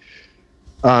point,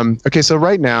 okay, so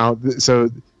right now, so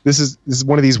this is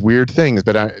one of these weird things,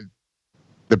 but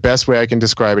the best way I can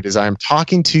describe it is I'm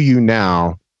talking to you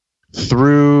now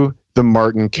through the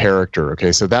Martin character.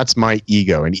 Okay, so that's my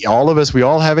ego, and all of us, we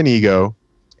all have an ego,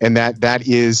 and that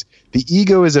is, the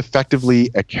ego is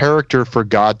effectively a character for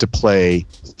God to play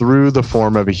through the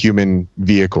form of a human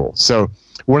vehicle. So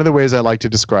one of the ways I like to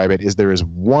describe it is there is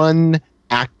one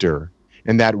actor,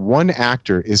 and that one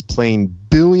actor is playing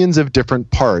billions of different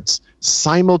parts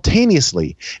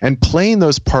simultaneously and playing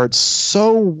those parts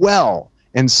so well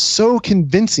and so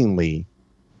convincingly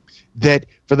that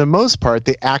for the most part,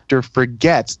 the actor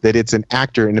forgets that it's an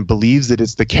actor and believes that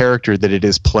it's the character that it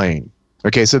is playing.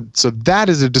 Okay, so that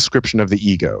is a description of the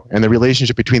ego and the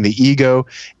relationship between the ego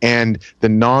and the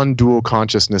non-dual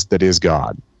consciousness that is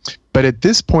God. But at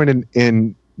this point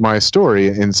in my story,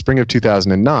 in spring of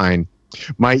 2009,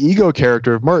 my ego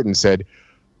character of Martin said,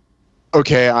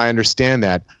 okay, I understand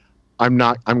that. I'm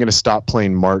going to stop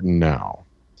playing Martin now.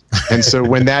 And so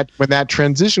when that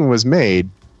transition was made,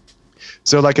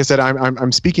 so like I said,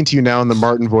 I'm speaking to you now in the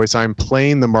Martin voice. I'm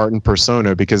playing the Martin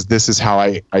persona because this is how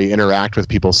I interact with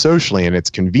people socially, and it's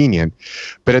convenient.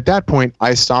 But at that point,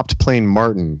 I stopped playing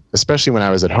Martin, especially when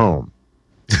I was at home.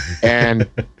 And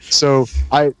so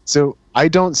I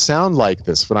don't sound like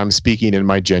this when I'm speaking in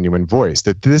my genuine voice,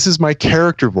 that this is my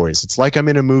character voice. It's like I'm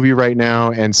in a movie right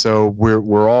now. And so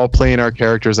we're all playing our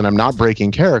characters, and I'm not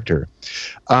breaking character.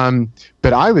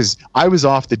 But I was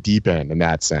off the deep end in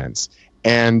that sense.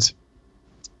 And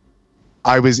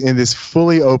I was in this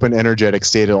fully open, energetic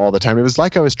state all the time. It was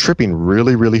like I was tripping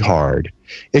really, really hard,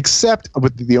 except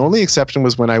the only exception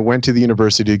was when I went to the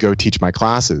university to go teach my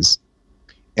classes.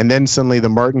 And then suddenly the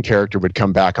Martin character would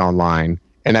come back online,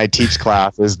 and I'd teach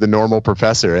class as the normal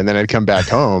professor, and then I'd come back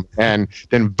home, and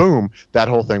then boom, that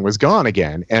whole thing was gone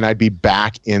again. And I'd be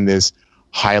back in this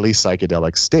highly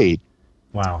psychedelic state.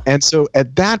 Wow. And so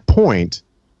at that point,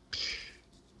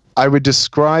 I would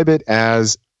describe it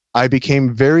as I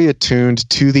became very attuned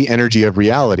to the energy of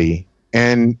reality,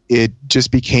 and it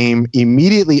just became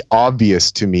immediately obvious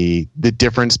to me the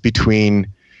difference between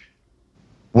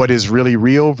what is really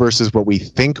real versus what we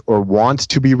think or want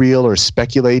to be real or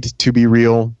speculate to be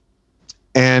real.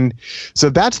 And so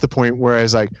that's the point where I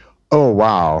was like, oh,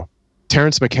 wow,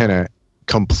 Terence McKenna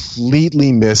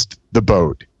completely missed the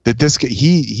boat. That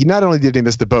he not only did he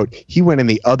miss the boat, he went in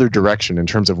the other direction in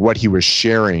terms of what he was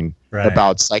sharing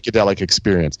about psychedelic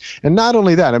experience. And not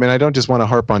only that, I mean, I don't just want to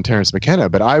harp on Terence McKenna,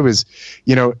 but I was,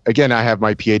 again, I have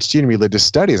my PhD in religious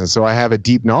studies. And so I have a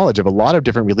deep knowledge of a lot of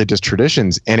different religious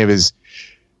traditions. And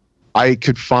I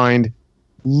could find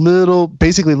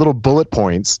basically little bullet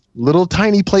points, little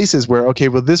tiny places where, okay,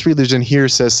 well, this religion here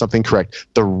says something correct.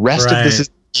 The rest of this is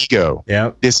ego.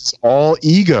 Yeah. This is all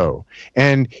ego.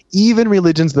 And even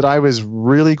religions that I was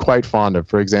really quite fond of,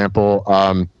 for example,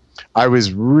 I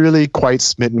was really quite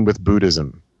smitten with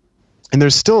Buddhism. And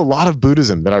there's still a lot of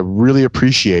Buddhism that I really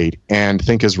appreciate and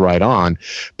think is right on.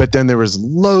 But then there was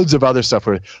loads of other stuff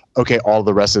where, okay, all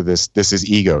the rest of this is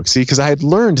ego. See, because I had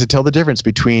learned to tell the difference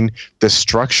between the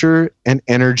structure and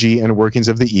energy and workings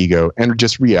of the ego and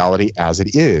just reality as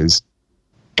it is.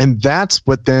 And that's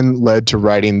what then led to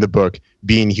writing the book,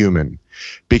 Being Human.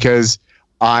 Because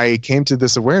I came to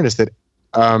this awareness that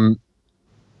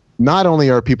not only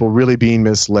are people really being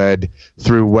misled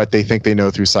through what they think they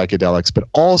know through psychedelics, but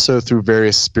also through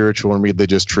various spiritual and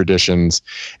religious traditions.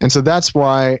 And so that's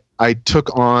why I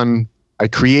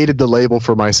created the label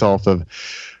for myself of,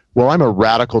 well, I'm a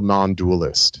radical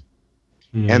non-dualist.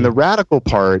 Mm-hmm. And the radical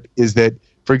part is that,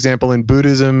 for example, in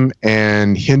Buddhism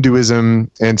and Hinduism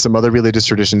and some other religious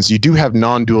traditions, you do have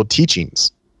non-dual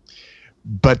teachings.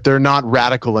 But they're not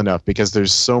radical enough because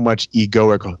there's so much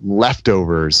egoic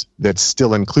leftovers that's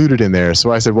still included in there.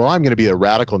 So I said, well, I'm going to be a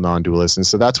radical non-dualist. And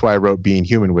so that's why I wrote Being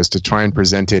Human, was to try and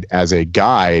present it as a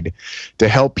guide to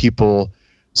help people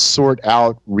sort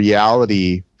out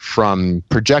reality from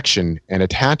projection and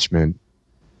attachment.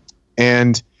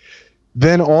 And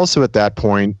then also at that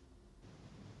point,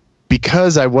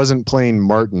 because I wasn't playing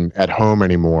Martin at home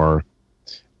anymore,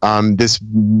 this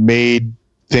made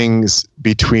things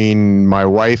between my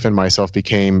wife and myself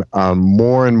became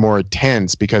more and more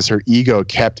tense because her ego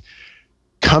kept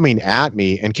coming at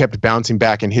me and kept bouncing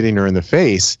back and hitting her in the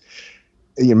face,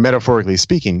 metaphorically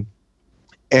speaking.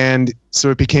 And so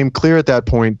it became clear at that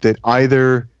point that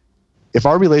either if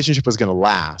our relationship was going to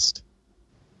last,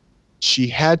 she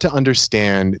had to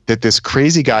understand that this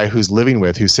crazy guy who's living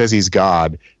with, who says he's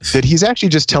God, that he's actually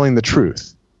just telling the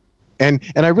truth. And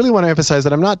I really want to emphasize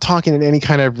that I'm not talking in any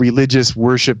kind of religious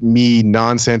worship me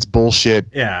nonsense bullshit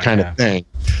of thing,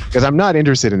 because I'm not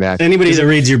interested in that. Anybody that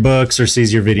reads your books or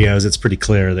sees your videos, it's pretty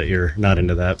clear that you're not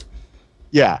into that.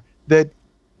 Yeah,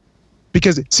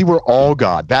 because see, we're all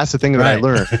God. That's the thing that I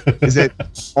learned is that,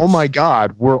 oh my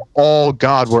God, we're all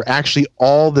God. We're actually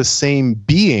all the same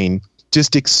being,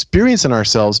 just experiencing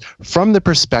ourselves from the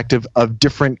perspective of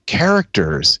different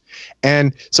characters.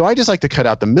 And so I just like to cut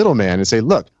out the middleman and say,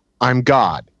 look, I'm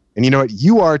God. And you know what?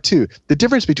 You are too. The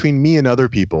difference between me and other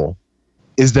people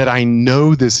is that I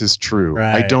know this is true.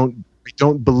 Right. I don't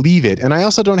believe it. And I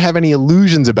also don't have any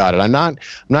illusions about it. I'm not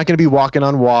going to be walking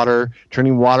on water,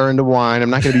 turning water into wine.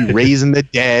 I'm not going to be raising the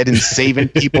dead and saving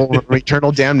people from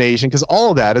eternal damnation, because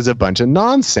all of that is a bunch of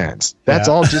nonsense. That's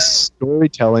all just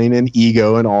storytelling and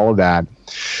ego and all of that.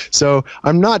 So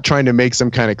I'm not trying to make some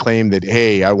kind of claim that,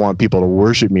 hey, I want people to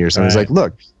worship me or something. It's like,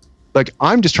 look,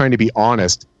 I'm just trying to be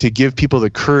honest, to give people the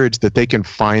courage that they can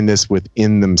find this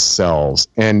within themselves,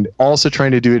 and also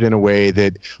trying to do it in a way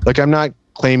that, I'm not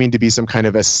claiming to be some kind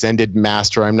of ascended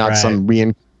master. I'm not some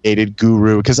reincarnated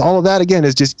guru, because all of that, again,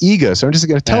 is just ego. So I'm just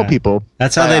going to tell people.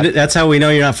 That's how that's how we know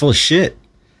you're not full of shit.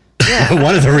 Yeah.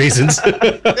 One of the reasons.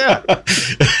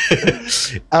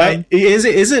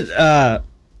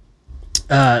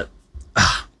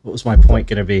 What was my point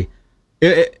going to be?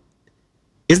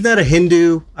 Isn't that a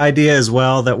Hindu idea as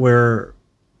well, that we're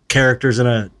characters in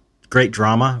a great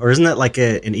drama? Or isn't that like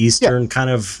an Eastern kind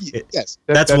of... Yes.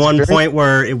 That's one point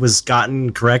where it was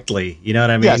gotten correctly. You know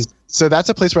what I mean? Yes. So that's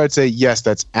a place where I'd say, yes,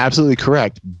 that's absolutely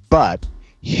correct. But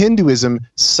Hinduism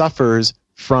suffers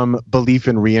from belief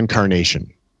in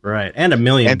reincarnation. Right. And a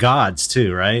million gods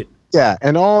too, right? Yeah.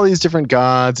 And all these different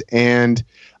gods and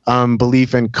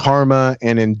belief in karma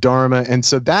and in dharma. And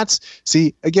so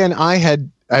again, I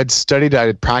had studied, I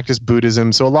had practiced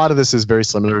Buddhism. So a lot of this is very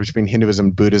similar between Hinduism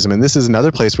and Buddhism. And this is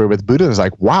another place where with Buddhism, it's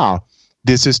like, wow,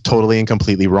 this is totally and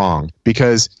completely wrong.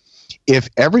 Because if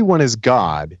everyone is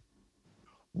God,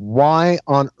 why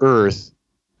on earth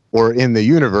or in the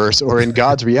universe or in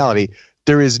God's reality,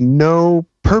 there is no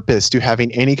purpose to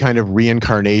having any kind of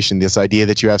reincarnation, this idea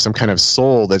that you have some kind of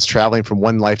soul that's traveling from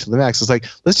one life to the next. It's like,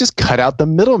 let's just cut out the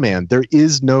middleman. There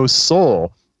is no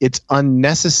soul. It's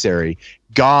unnecessary.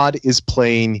 God is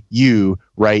playing you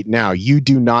right now. You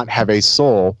do not have a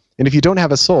soul. And if you don't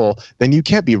have a soul, then you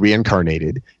can't be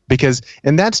reincarnated.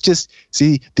 And that's just,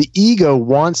 see, the ego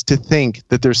wants to think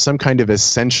that there's some kind of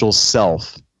essential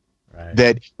self. Right.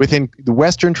 That within the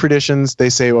Western traditions, they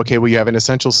say, okay, well, you have an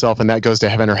essential self and that goes to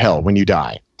heaven or hell when you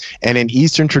die. And in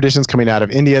Eastern traditions coming out of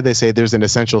India, they say there's an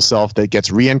essential self that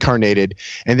gets reincarnated.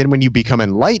 And then when you become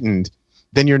enlightened,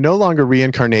 then you're no longer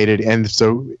reincarnated. And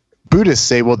so Buddhists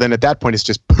say, well, then at that point, it's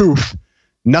just poof,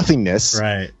 nothingness.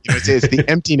 Right. It's the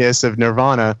emptiness of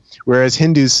nirvana. Whereas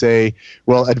Hindus say,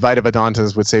 well, Advaita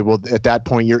Vedantas would say, well, at that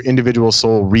point, your individual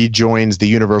soul rejoins the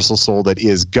universal soul that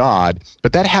is God.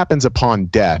 But that happens upon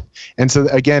death. And so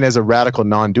again, as a radical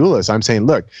non-dualist, I'm saying,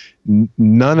 look,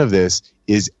 none of this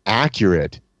is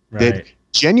accurate. Right. That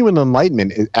genuine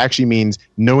enlightenment actually means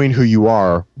knowing who you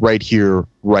are right here,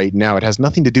 right now. It has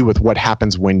nothing to do with what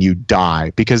happens when you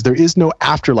die, because there is no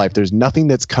afterlife. There's nothing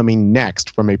that's coming next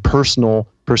from a personal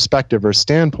perspective or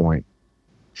standpoint.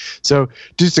 So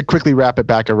just to quickly wrap it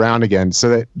back around again,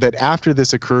 so that after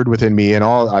this occurred within me and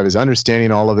I was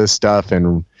understanding all of this stuff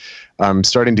and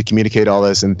starting to communicate all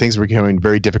this, and things were becoming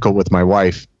very difficult with my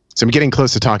wife. So I'm getting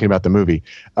close to talking about the movie.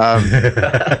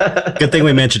 Good thing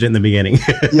we mentioned it in the beginning.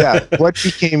 Yeah. What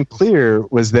became clear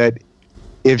was that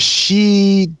if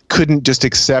she couldn't just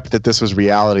accept that this was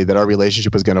reality, that our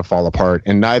relationship was going to fall apart,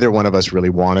 and neither one of us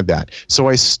really wanted that. So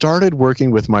I started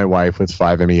working with my wife with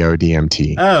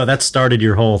 5-MeO-DMT. Oh, that started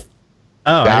your whole...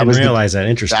 Oh, I didn't realize that.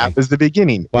 Interesting. That was the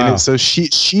beginning. Wow. And so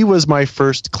she was my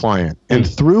first client. And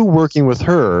through working with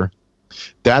her,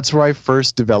 that's where I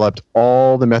first developed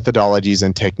all the methodologies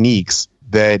and techniques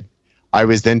that I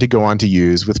was then to go on to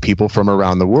use with people from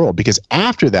around the world. Because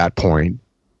after that point,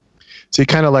 so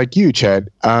kind of like you, Chet,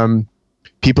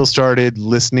 people started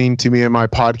listening to me in my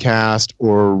podcast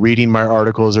or reading my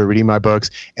articles or reading my books.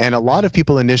 And a lot of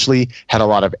people initially had a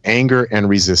lot of anger and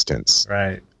resistance.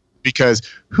 Right. Because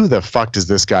who the fuck does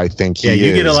this guy think he is? Yeah,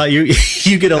 you get a lot. You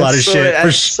get a lot of shit.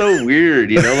 That's so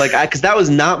weird, like because that was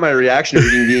not my reaction to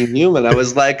reading Being Human. I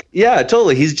was like, yeah,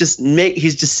 totally. He's just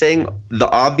saying the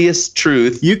obvious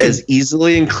truth as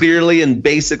easily and clearly and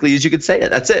basically as you could say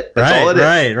it. That's it. That's all it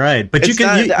is. Right. But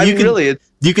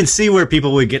you can see where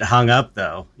people would get hung up,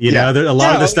 though. You know, a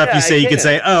lot of the stuff you say, you can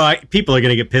say, people are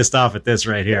going to get pissed off at this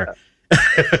right here.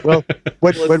 Well,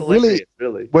 what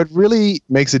really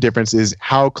makes a difference is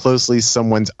how closely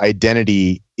someone's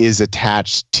identity is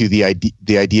attached to the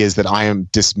ideas that I am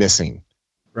dismissing.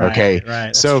 Right, okay.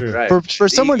 Right. So for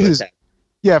someone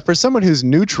who's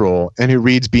neutral and who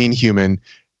reads Being Human,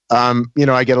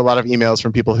 I get a lot of emails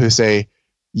from people who say,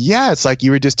 yeah, it's like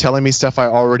you were just telling me stuff I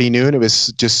already knew, and it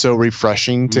was just so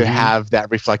refreshing to have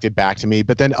that reflected back to me.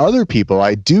 But then other people,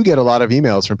 I do get a lot of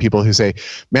emails from people who say,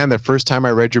 man, the first time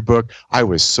I read your book, I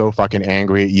was so fucking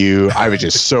angry at you. I was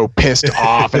just so pissed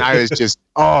off, and I was just,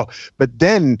 But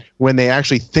then when they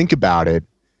actually think about it,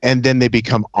 and then they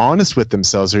become honest with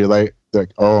themselves, they're like,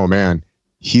 oh man,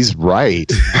 he's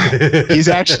right. He's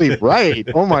actually right.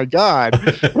 Oh my God.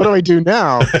 What do I do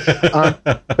now?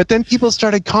 But then people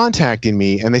started contacting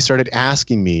me and they started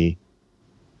asking me,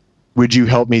 would you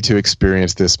help me to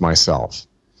experience this myself?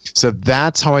 So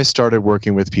that's how I started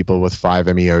working with people with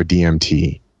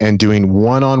 5-MeO-DMT and doing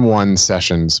one-on-one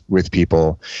sessions with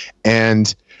people.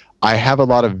 And I have a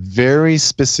lot of very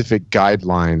specific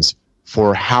guidelines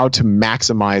for how to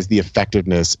maximize the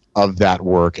effectiveness of that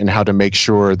work and how to make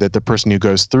sure that the person who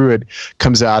goes through it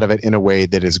comes out of it in a way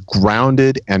that is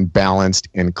grounded and balanced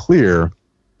and clear.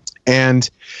 And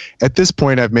at this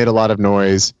point, I've made a lot of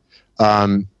noise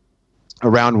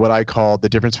around what I call the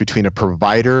difference between a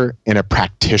provider and a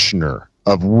practitioner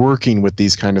of working with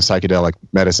these kind of psychedelic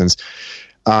medicines.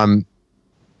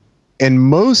 And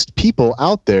most people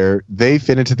out there, they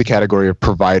fit into the category of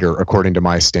provider according to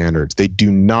my standards. They do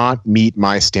not meet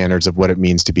my standards of what it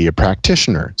means to be a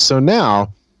practitioner. So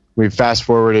now we've fast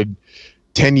forwarded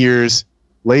 10 years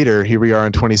later, here we are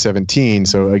in 2017.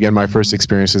 So again, my first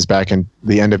experience was back in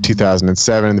the end of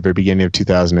 2007, the very beginning of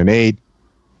 2008.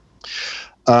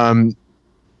 When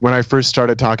I first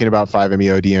started talking about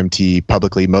 5-MeO-DMT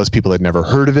publicly, most people had never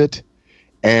heard of it.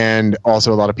 And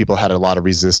also a lot of people had a lot of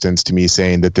resistance to me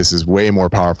saying that this is way more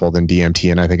powerful than DMT,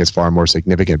 and I think it's far more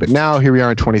significant. But now, here we are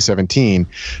in 2017,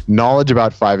 knowledge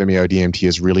about 5-MeO-DMT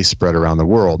is really spread around the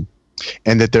world.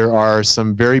 And that there are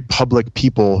some very public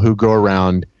people who go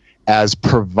around as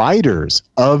providers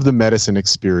of the medicine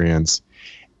experience.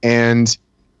 And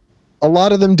a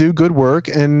lot of them do good work,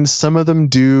 and some of them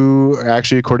do,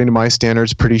 actually, according to my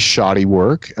standards, pretty shoddy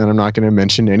work. And I'm not going to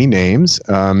mention any names,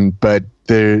 but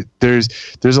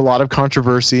there's a lot of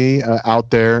controversy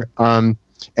out there, and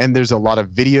there's a lot of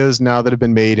videos now that have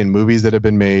been made and movies that have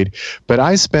been made. But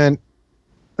I spent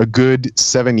a good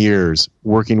 7 years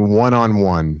working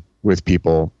one-on-one with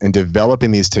people and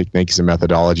developing these techniques and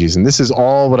methodologies. And this is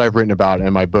all what I've written about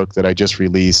in my book that I just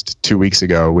released 2 weeks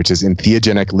ago, which is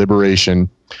Entheogenic Liberation,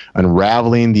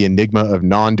 Unraveling the Enigma of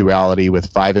Non-Duality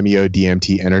with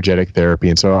 5-MeO-DMT Energetic Therapy.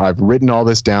 And so I've written all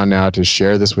this down now to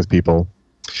share this with people.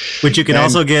 Which you can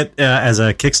also get as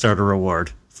a Kickstarter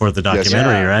reward for the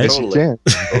documentary, right? Yes, you can.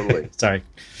 Totally. Sorry.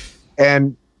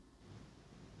 And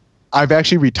I've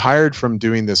actually retired from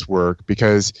doing this work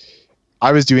because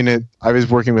I was doing it. I was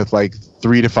working with like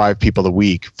 3 to 5 people a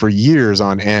week for years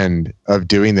on end of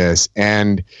doing this.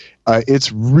 And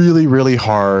it's really, really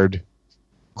hard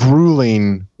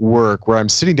grueling work where I'm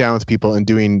sitting down with people and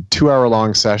doing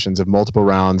 2-hour-long sessions of multiple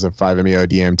rounds of 5-MeO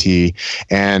DMT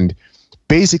and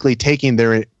basically taking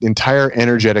their entire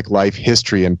energetic life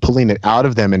history and pulling it out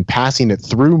of them and passing it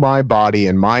through my body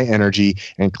and my energy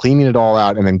and cleaning it all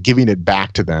out and then giving it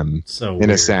back to them. So in weird.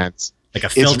 A sense. Like a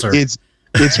filter. It's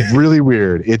really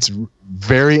weird. It's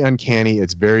very uncanny.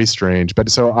 It's very strange. But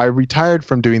so I retired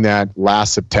from doing that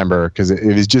last September because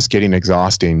it was just getting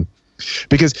exhausting.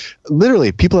 Because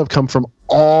literally people have come from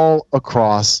all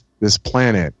across this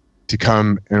planet to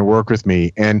come and work with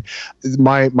me. And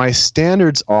my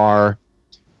standards are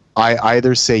I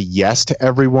either say yes to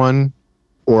everyone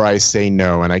or I say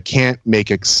no. And I can't make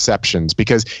exceptions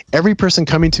because every person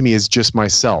coming to me is just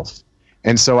myself.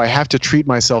 And so I have to treat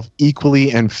myself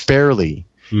equally and fairly.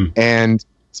 And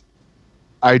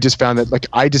I just found that like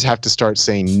I just have to start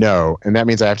saying no. And that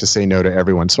means I have to say no to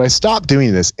everyone. So I stopped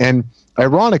doing this. And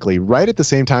ironically, right at the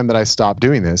same time that I stopped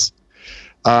doing this,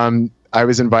 I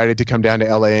was invited to come down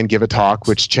to LA and give a talk,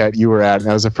 which Chet, you were at. And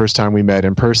that was the first time we met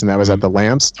in person. That was at the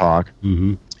Lamps talk.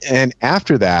 Mm-hmm. And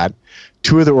after that,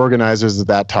 two of the organizers of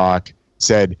that talk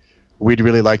said, we'd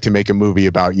really like to make a movie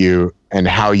about you and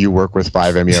how you work with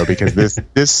 5-MeO because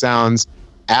this sounds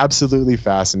absolutely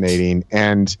fascinating.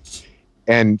 And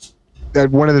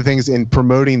one of the things in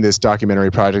promoting this documentary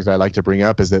project I like to bring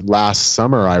up is that last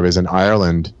summer I was in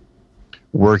Ireland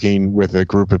working with a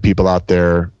group of people out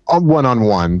there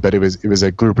one-on-one, but it was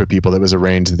a group of people that was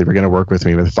arranged that they were going to work with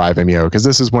me with 5-MeO because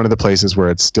this is one of the places where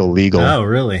it's still legal. Oh,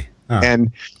 really? Huh.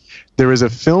 And there was a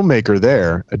filmmaker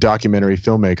there, a documentary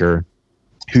filmmaker,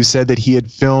 who said that he had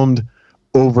filmed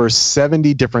over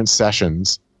 70 different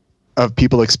sessions of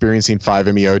people experiencing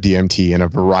 5-MeO DMT in a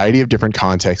variety of different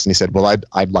contexts. And he said, well,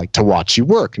 I'd like to watch you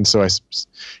work. And so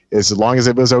as long as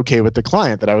it was okay with the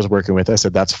client that I was working with, I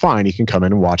said, that's fine. You can come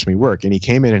in and watch me work. And he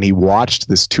came in and he watched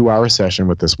this 2-hour session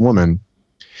with this woman.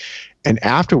 And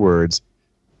afterwards,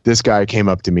 this guy came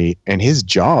up to me and his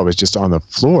jaw was just on the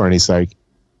floor. And he's like,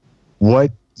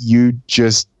 what you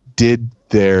just did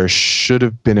there should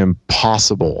have been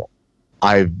impossible.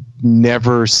 I've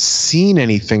never seen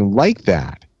anything like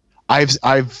that.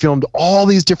 I've filmed all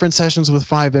these different sessions with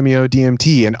 5-MeO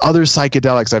DMT and other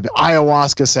psychedelics. I've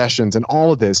ayahuasca sessions and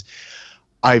all of this.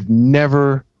 I've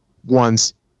never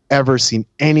once ever seen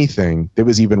anything that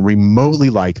was even remotely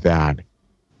like that.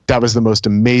 That was the most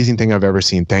amazing thing I've ever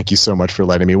seen. Thank you so much for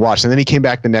letting me watch. And then he came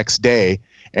back the next day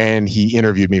and he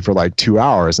interviewed me for like 2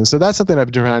 hours. And so that's something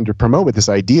I've been trying to promote with this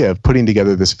idea of putting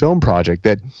together this film project,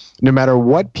 that no matter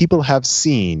what people have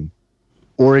seen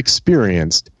or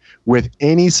experienced with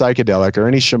any psychedelic or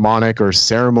any shamanic or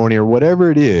ceremony or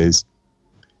whatever it is,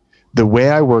 the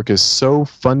way I work is so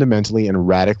fundamentally and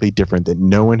radically different that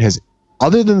no one has,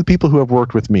 other than the people who have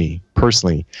worked with me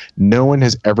personally, no one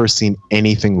has ever seen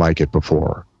anything like it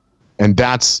before. And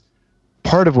that's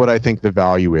part of what I think the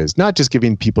value is, not just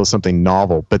giving people something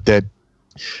novel, but that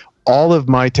all of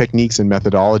my techniques and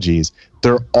methodologies,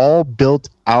 they're all built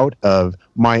out of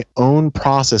my own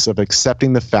process of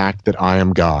accepting the fact that I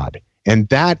am God. And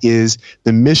that is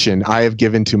the mission I have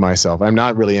given to myself. I'm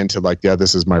not really into like, yeah,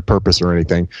 this is my purpose or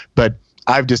anything, but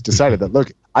I've just decided that,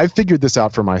 look, I figured this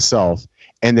out for myself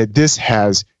and that this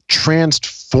has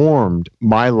transformed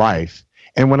my life.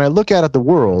 And when I look out at the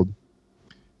world,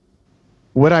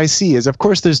 what I see is, of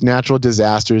course, there's natural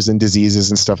disasters and diseases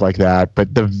and stuff like that,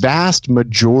 but the vast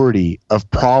majority of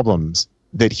problems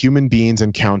that human beings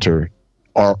encounter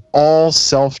are all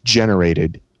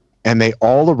self-generated, and they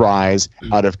all arise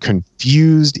out of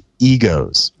confused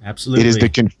egos. Absolutely. It is the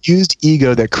confused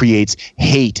ego that creates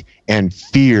hate and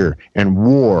fear and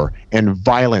war and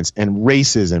violence and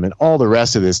racism and all the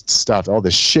rest of this stuff, all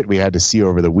the shit we had to see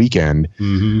over the weekend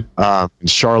in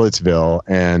Charlottesville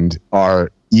and our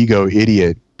ego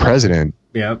idiot president.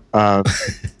 Yep.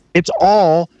 It's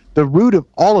all, the root of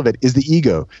all of it is the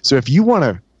ego. So if you want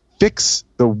to fix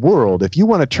the world, if you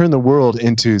want to turn the world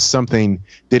into something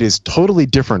that is totally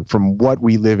different from what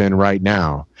we live in right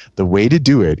now, the way to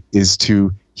do it is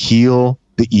to heal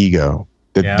the ego.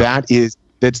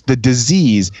 That's the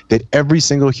disease that every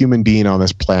single human being on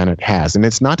this planet has. And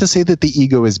it's not to say that the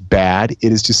ego is bad.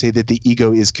 It is to say that the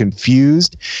ego is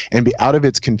confused, and out of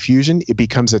its confusion, it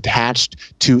becomes attached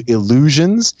to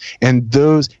illusions. And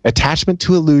those attachment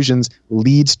to illusions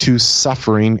leads to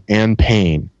suffering and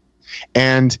pain.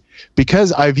 And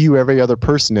because I view every other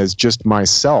person as just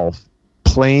myself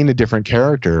playing a different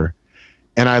character,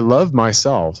 and I love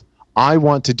myself, I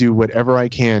want to do whatever I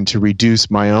can to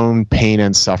reduce my own pain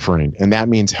and suffering. And that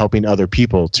means helping other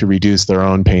people to reduce their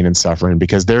own pain and suffering,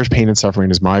 because their pain and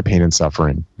suffering is my pain and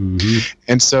suffering. Mm-hmm.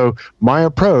 And so my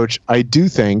approach, I do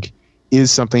think,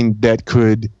 is something that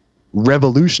could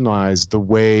revolutionize the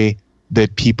way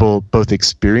that people both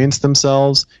experience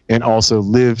themselves and also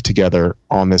live together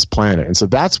on this planet. And so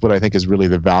that's what I think is really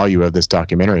the value of this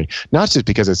documentary, not just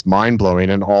because it's mind-blowing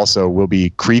and also will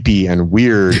be creepy and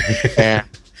weird. And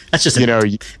that's just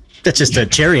a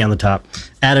cherry on the top,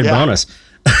 added bonus.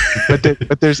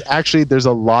 but there's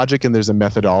a logic and there's a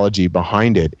methodology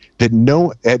behind it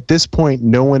that at this point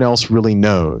no one else really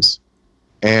knows.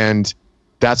 And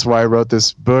that's why I wrote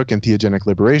this book, and Theogenic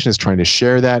Liberation is trying to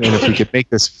share that. And if we could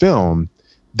make this film,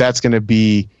 that's going to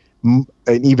be an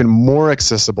even more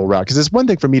accessible route. Because it's one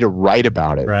thing for me to write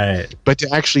about it, right? But to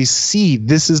actually see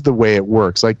this is the way it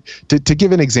works. Like to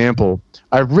give an example,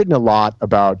 I've written a lot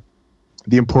about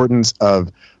the importance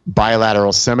of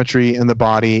bilateral symmetry in the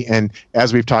body. And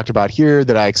as we've talked about here,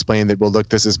 that I explained that, well, look,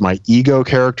 this is my ego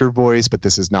character voice, but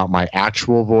this is not my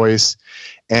actual voice.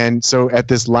 And so at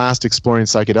this last Exploring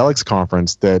Psychedelics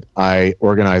conference that I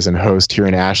organize and host here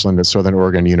in Ashland at Southern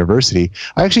Oregon University,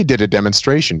 I actually did a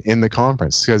demonstration in the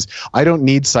conference because I don't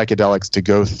need psychedelics to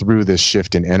go through this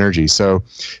shift in energy. So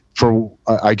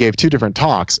I gave 2 different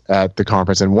talks at the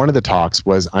conference, and one of the talks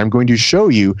was, I'm going to show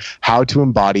you how to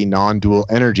embody non-dual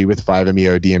energy with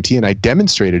 5-MeO-DMT, and I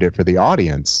demonstrated it for the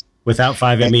audience. Without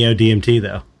 5-MeO-DMT,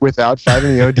 though. Without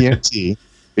 5-MeO-DMT.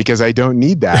 Because I don't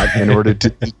need that in order to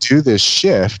do this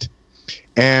shift.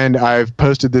 And I've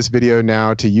posted this video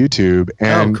now to YouTube,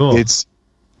 and cool. It's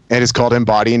called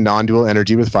Embodying Non-Dual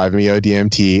Energy with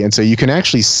 5-MeO-DMT. And so you can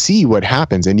actually see what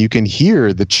happens, and you can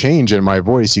hear the change in my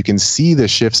voice. You can see the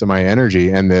shifts in my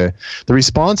energy, and the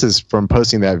responses from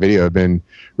posting that video have been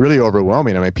really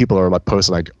overwhelming. I mean, people are like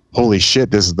posting like, holy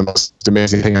shit, this is the most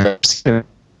amazing thing I've ever seen.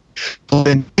 Well,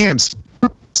 then, damn,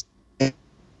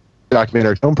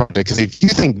 documentary film project, because if you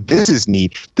think this is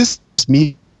neat, this is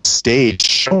me stage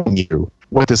showing you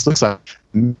what this looks like.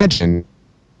 Imagine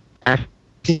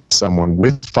someone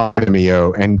with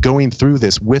 5-MeO and going through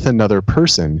this with another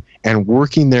person and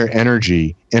working their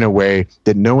energy in a way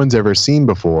that no one's ever seen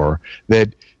before.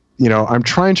 That, I'm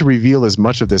trying to reveal as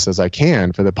much of this as I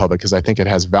can for the public because I think it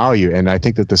has value, and I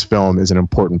think that this film is an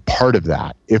important part of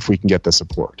that if we can get the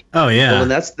support. Oh yeah. Well, and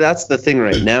that's the thing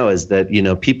right now is that,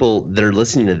 people that are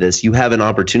listening to this, you have an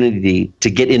opportunity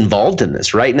to get involved in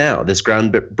this right now, this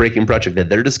groundbreaking project that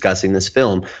they're discussing, this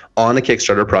film on a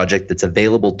Kickstarter project that's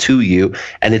available to you,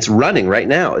 and it's running right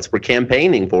now. We're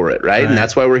campaigning for it, right? And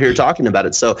that's why we're here talking about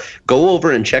it. So go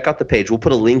over and check out the page. We'll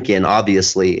put a link in,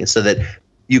 obviously, so that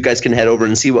you guys can head over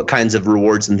and see what kinds of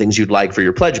rewards and things you'd like for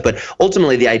your pledge. But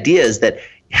ultimately, the idea is that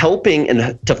helping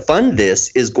and to fund this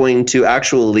is going to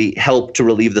actually help to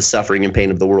relieve the suffering and pain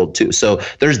of the world too. So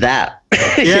there's that.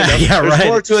 There's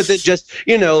more to it than just,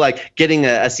 like getting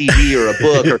a CD or a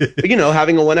book or,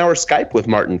 having a 1-hour Skype with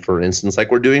Martin, for instance,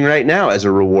 like we're doing right now as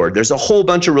a reward. There's a whole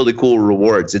bunch of really cool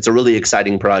rewards. It's a really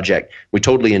exciting project. We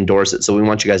totally endorse it. So we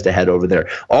want you guys to head over there.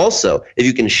 Also, if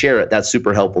you can share it, that's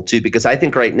super helpful too, because I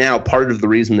think right now, part of the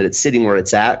reason that it's sitting where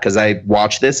it's at, because I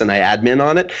watch this and I admin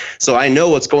on it, so I know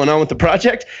what's going on with the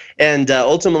project. And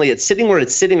ultimately, it's sitting where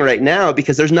it's sitting right now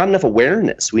because there's not enough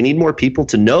awareness. We need more people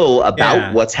to know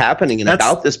about what's happening and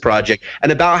about this project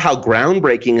and about how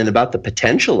groundbreaking and about the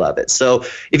potential of it. So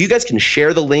if you guys can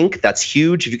share the link, that's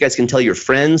huge. If you guys can tell your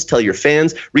friends, tell your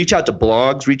fans, reach out to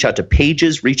blogs, reach out to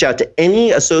pages, reach out to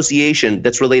any association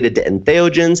that's related to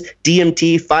entheogens,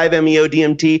 DMT,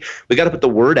 5-MeO-DMT. We got to put the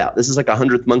word out. This is like a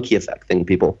 100th monkey effect thing,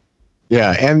 people.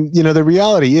 Yeah, and the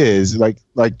reality is, like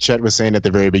Chet was saying at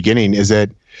the very beginning, is that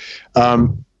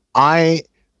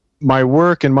my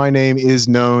work and my name is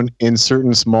known in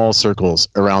certain small circles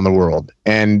around the world,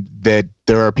 and that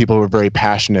there are people who are very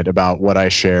passionate about what I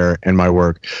share in my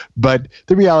work. But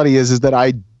the reality is that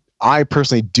I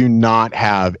personally do not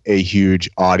have a huge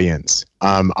audience.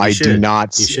 I do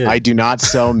not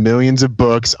sell millions of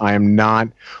books. I am not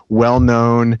well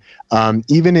known.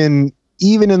 Even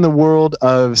in the world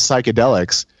of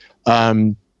psychedelics,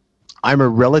 I'm a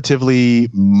relatively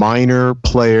minor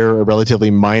player, a relatively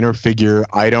minor figure.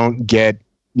 I don't get,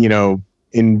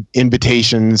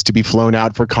 invitations to be flown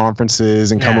out for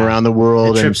conferences and come around the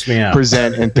world and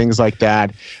present and things like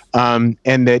that. And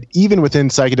that even within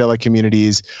psychedelic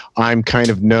communities, I'm kind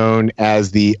of known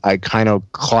as the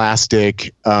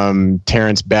iconoclastic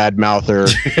Terrence Badmouther.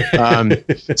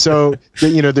 So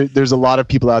there's a lot of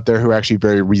people out there who are actually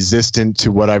very resistant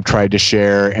to what I've tried to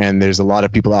share, and there's a lot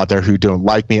of people out there who don't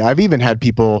like me. I've even had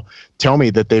people tell me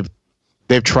that they've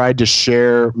they've tried to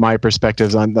share my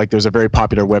perspectives on, like, there's a very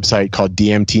popular website called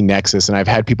DMT Nexus, and I've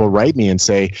had people write me and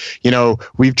say,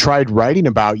 we've tried writing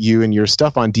about you and your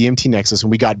stuff on DMT Nexus,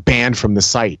 and we got banned from the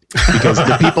site because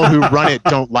the people who run it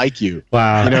don't like you.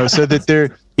 Wow. So that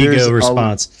there's ego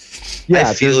response.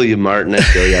 I feel you, Martin. I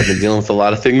feel you. I've been dealing with a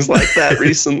lot of things like that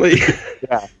recently.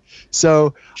 Yeah.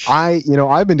 So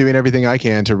I've been doing everything I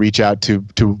can to reach out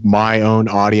to my own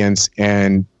audience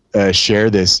and share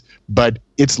this, but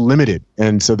it's limited,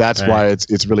 and so that's why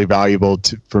it's really valuable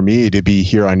for me to be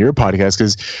here on your podcast.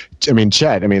 Because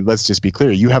Chet, let's just be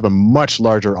clear, you have a much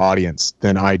larger audience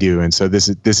than I do, and so this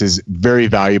is very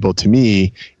valuable to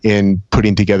me in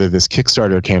putting together this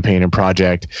Kickstarter campaign and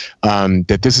project.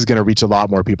 That this is going to reach a lot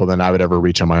more people than I would ever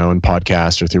reach on my own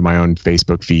podcast or through my own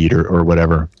Facebook feed or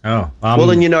whatever. Oh, well,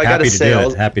 then I got to say,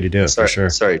 happy to do it for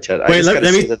sure. Sorry, Chet. Wait,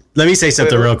 let me say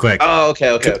something real quick. Oh,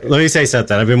 okay. Let me say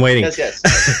something. I've been waiting. Yes.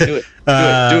 Do it.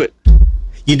 Do it.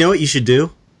 You know what you should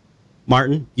do,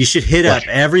 Martin? You should hit up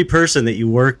every person that you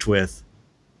worked with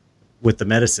the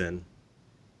medicine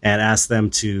and ask them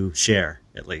to share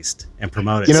at least and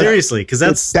promote it. Seriously, because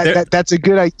that's a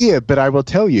good idea. But I will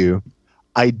tell you,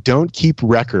 I don't keep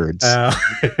records,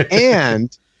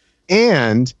 and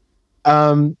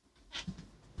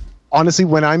honestly,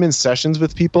 when I'm in sessions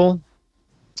with people,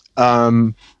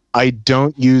 I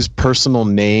don't use personal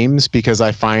names because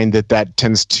I find that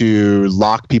tends to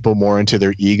lock people more into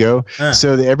their ego.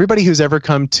 So everybody who's ever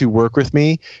come to work with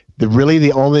me,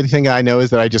 the only thing I know is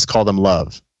that I just call them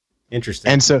Love. Interesting.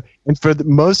 And for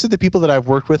most of the people that I've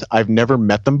worked with, I've never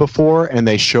met them before, and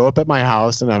they show up at my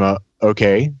house, and I'm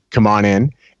okay, come on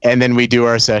in. And then we do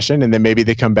our session, and then maybe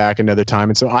they come back another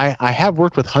time. And so I have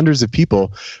worked with hundreds of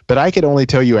people, but I could only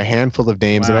tell you a handful of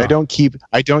names. Wow. And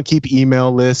I don't keep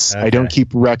email lists. Okay. I don't keep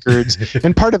records.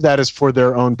 And part of that is for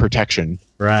their own protection.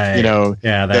 Right.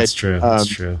 Yeah, that's true. That's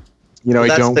true.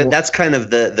 That's kind of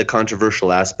the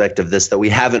controversial aspect of this that we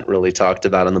haven't really talked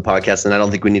about on the podcast, and I don't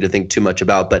think we need to think too much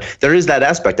about. But there is that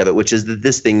aspect of it, which is that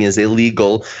this thing is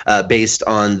illegal based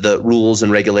on the rules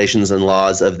and regulations and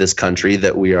laws of this country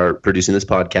that we are producing this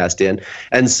podcast in.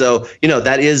 And so,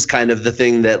 that is kind of the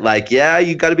thing that,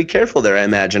 you got to be careful there, I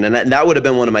imagine. And that would have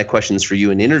been one of my questions for you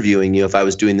in interviewing you if I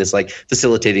was doing this,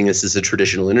 facilitating this as a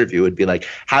traditional interview, would be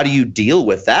how do you deal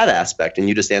with that aspect? And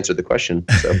you just answered the question.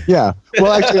 So. Yeah.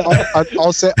 Well, actually,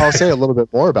 I'll say a little bit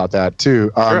more about that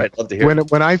too. Sure, I'd love to hear.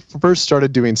 When I first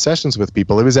started doing sessions with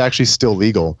people, it was actually still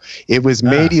legal. It was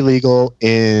made illegal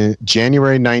in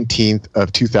January 19th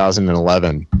of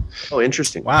 2011. Oh,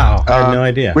 interesting. Wow, I had no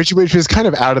idea. Which was kind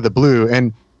of out of the blue.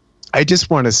 And I just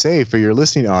want to say for your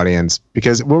listening audience,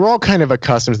 because we're all kind of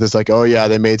accustomed to this, oh yeah,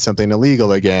 they made something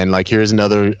illegal again. Here's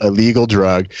another illegal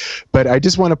drug. But I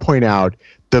just want to point out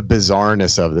the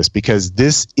bizarreness of this, because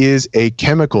this is a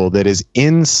chemical that is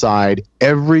inside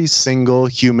every single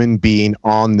human being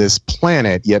on this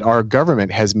planet, yet our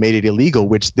government has made it illegal,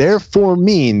 which therefore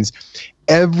means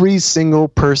every single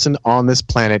person on this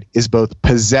planet is both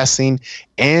possessing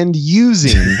and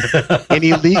using an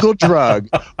illegal drug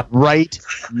right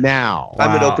now.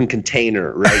 I'm an open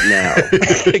container right now.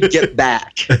 Get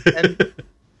back. And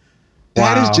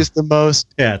that is just the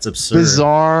most it's absurd.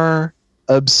 Bizarre,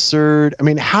 absurd.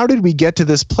 How did we get to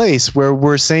this place where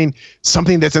we're saying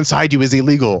something that's inside you is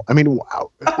illegal?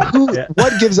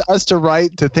 What gives us the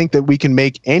right to think that we can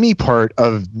make any part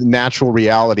of natural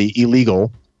reality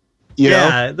illegal?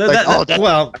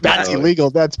 That's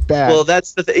illegal. That's bad. Well,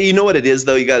 that's the thing. You know what it is,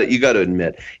 though. You got to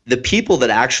admit, the people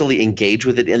that actually engage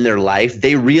with it in their life,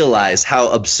 they realize how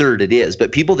absurd it is.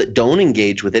 But people that don't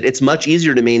engage with it, it's much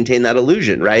easier to maintain that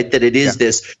illusion, right? That it is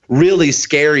this really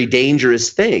scary,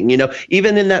 dangerous thing.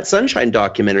 Even in that Sunshine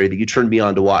documentary that you turned me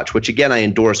on to watch, which again I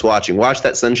endorse watching. Watch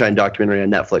that Sunshine documentary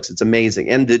on Netflix. It's amazing,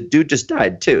 and the dude just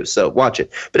died too. So watch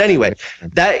it. But anyway,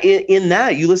 that in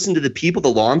that you listen to the people, the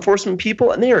law enforcement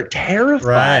people, and they are terrified.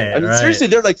 Seriously,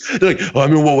 they're like, what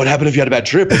would happen if you had a bad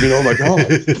trip? Oh my God.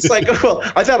 It's well,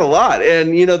 I've had a lot.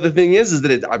 And the thing is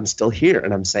that I'm still here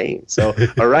and I'm sane. So,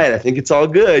 all right, I think it's all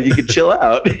good. You can chill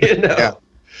out. Yeah.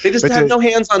 They just have no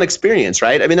hands-on experience,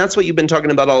 right? That's what you've been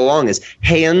talking about all along, is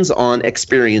hands-on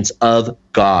experience of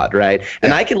God, right?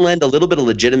 And I can lend a little bit of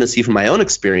legitimacy from my own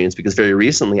experience, because very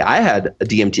recently I had a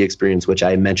DMT experience, which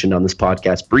I mentioned on this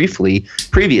podcast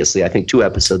previously, I think 2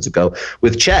 episodes ago,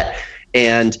 with Chet.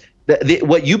 And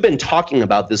what you've been talking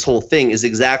about, this whole thing, is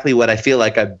exactly what I feel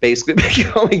like I've basically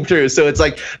been going through. So it's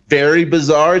very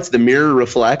bizarre. It's the mirror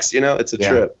reflects, it's a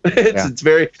trip. It's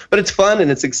very, but it's fun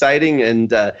and it's exciting,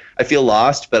 and I feel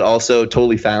lost, but also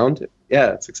totally found.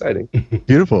 Yeah, it's exciting.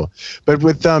 Beautiful. But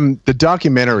with the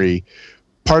documentary,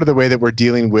 part of the way that we're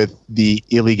dealing with the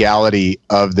illegality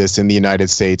of this in the United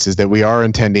States is that we are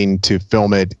intending to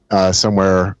film it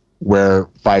somewhere where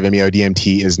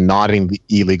 5-MeO-DMT is not an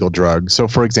illegal drug. So,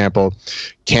 for example,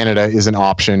 Canada is an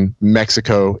option.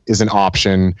 Mexico is an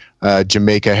option.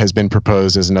 Jamaica has been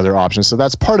proposed as another option. So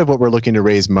that's part of what we're looking to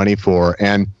raise money for.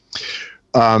 And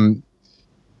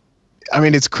I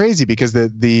mean, it's crazy because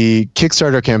the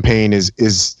Kickstarter campaign is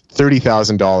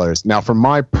 $30,000. Now, from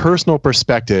my personal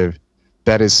perspective,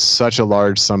 that is such a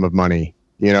large sum of money.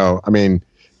 You know, I mean,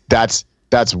 that's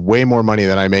way more money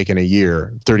than I make in a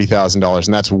year, $30,000.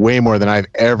 And that's way more than I've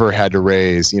ever had to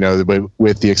raise. You know,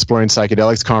 with the Exploring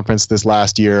Psychedelics conference this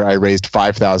last year, I raised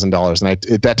 $5,000.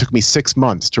 And that took me 6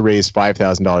 months to raise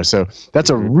 $5,000. So that's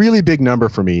a really big number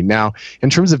for me. Now, in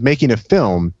terms of making a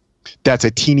film, that's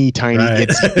a teeny tiny,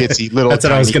 itsy little. That's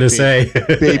what I was going to say.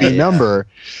 Baby number.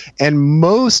 And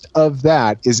most of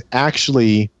that is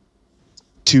actually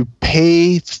to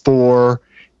pay for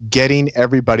getting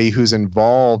everybody who's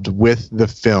involved with the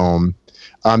film.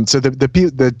 So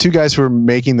the two guys who are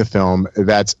making the film,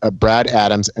 that's Brad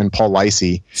Adams and Paul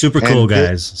Lacey. Super cool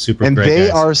guys. Super and great they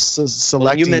guys. are selecting.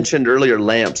 Well, you mentioned earlier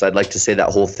lamps. I'd like to say that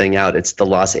whole thing out. It's the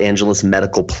Los Angeles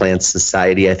Medical Plants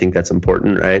Society. I think that's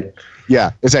important, right?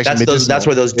 Yeah, it's actually that's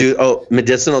where those dudes. Oh,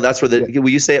 medicinal. That's where will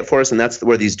you say it for us? And that's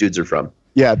where these dudes are from.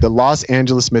 Yeah, the Los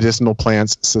Angeles Medicinal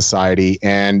Plants Society,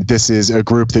 and this is a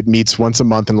group that meets once a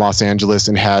month in Los Angeles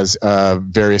and has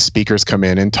various speakers come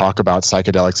in and talk about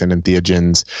psychedelics and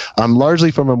entheogens,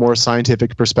 largely from a more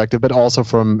scientific perspective, but also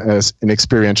from an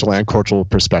experiential and cultural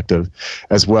perspective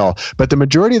as well. But the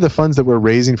majority of the funds that we're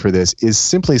raising for this is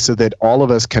simply so that all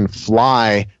of us can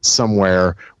fly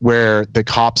somewhere where the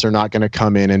cops are not going to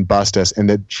come in and bust us, and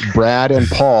that Brad and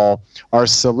Paul are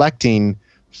selecting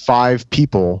 5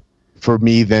 people for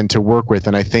me then to work with.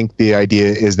 And I think the idea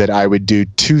is that I would do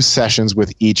 2 sessions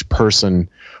with each person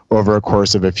over a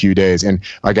course of a few days. And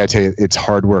I gotta tell you, it's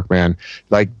hard work, man.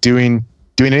 Like doing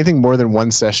anything more than 1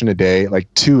 session a day,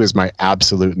 like 2 is my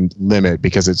absolute limit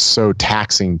because it's so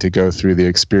taxing to go through the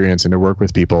experience and to work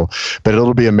with people. But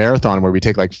it'll be a marathon where we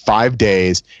take like 5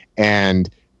 days and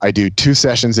I do 2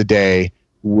 sessions a day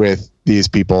with these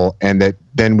people, and that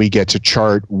then we get to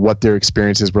chart what their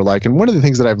experiences were like. And one of the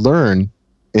things that I've learned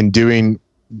in doing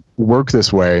work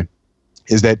this way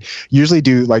is that usually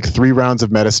do like 3 rounds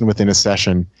of medicine within a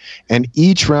session, and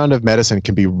each round of medicine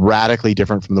can be radically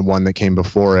different from the one that came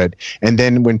before it. And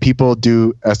then when people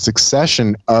do a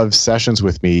succession of sessions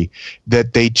with me,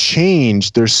 that they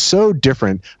change, they're so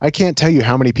different. I can't tell you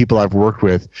how many people I've worked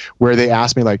with where they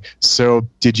ask me like, so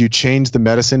did you change the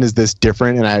medicine? Is this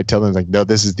different? And I tell them like, no,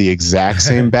 this is the exact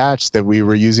same batch that we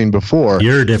were using before.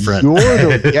 You're different.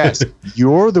 Yes,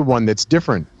 you're the one that's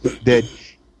different. That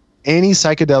any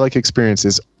psychedelic experience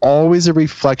is always a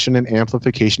reflection and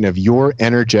amplification of your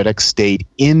energetic state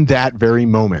in that very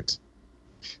moment.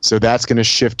 So that's going to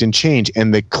shift and change.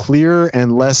 And the clearer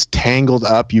and less tangled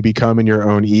up you become in your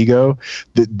own ego,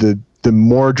 the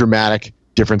more dramatic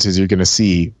differences you're going to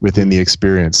see within the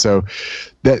experience. So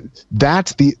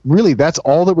that's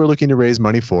all that we're looking to raise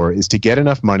money for, is to get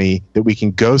enough money that we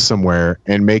can go somewhere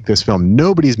and make this film.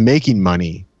 Nobody's making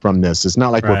money from this. It's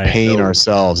not like we're paying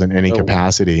ourselves in any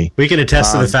capacity. We can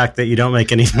attest to the fact that you don't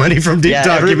make any money from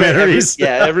documentaries.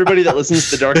 Everybody that listens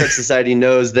to the Dark Art Society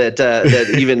knows that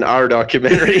even our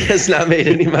documentary has not made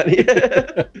any money.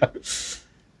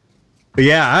 But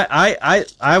yeah,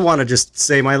 I want to just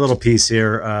say my little piece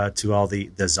here to all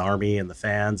the Zarmy and the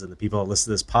fans and the people that listen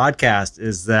to this podcast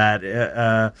is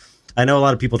that I know a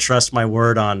lot of people trust my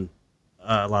word on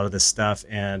a lot of this stuff,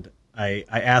 and I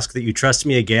ask that you trust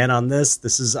me again on this.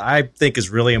 This is, I think, is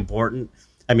really important.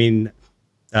 I mean,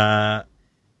 I'll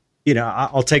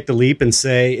take the leap and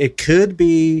say it could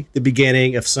be the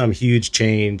beginning of some huge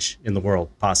change in the world,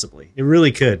 possibly. It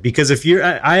really could, because if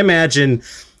I imagine,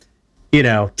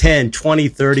 10, 20,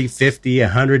 30, 50,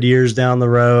 100 years down the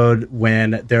road,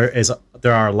 when there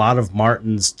are a lot of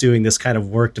Martins doing this kind of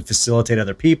work to facilitate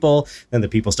other people, then the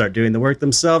people start doing the work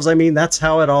themselves. I mean, that's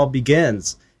how it all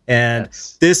begins. And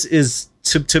this is,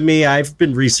 to me, I've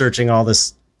been researching all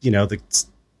this, the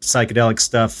psychedelic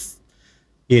stuff,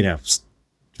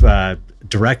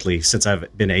 directly since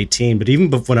I've been 18. But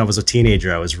even when I was a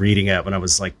teenager, I was reading up. When I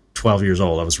was like 12 years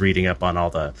old, I was reading up on all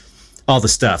the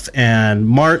stuff. And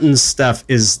Martin's stuff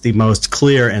is the most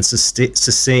clear and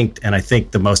succinct, and I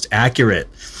think the most accurate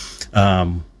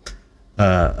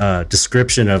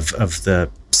description of the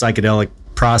psychedelic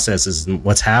processes and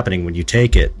what's happening when you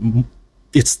take it.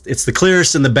 It's the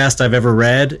clearest and the best I've ever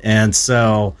read, and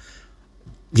so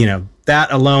that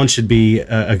alone should be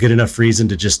a good enough reason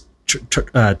to just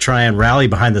try and rally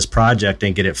behind this project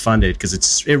and get it funded,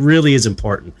 because it really is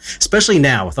important, especially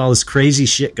now with all this crazy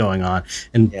shit going on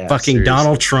and fucking seriously.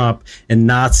 Donald Trump and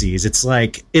Nazis. It's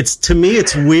like, to me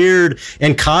it's weird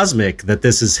and cosmic that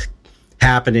this is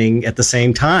happening at the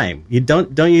same time.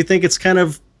 Don't you think it's kind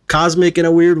of cosmic in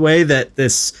a weird way that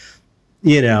this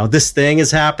thing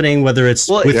is happening, whether it's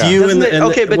with you and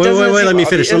okay, but wait, let me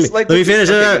finish. Let me finish.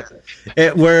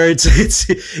 Where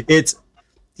it's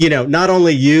not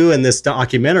only you and this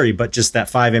documentary, but just that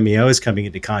 5-MeO is coming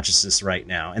into consciousness right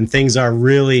now, and things are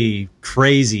really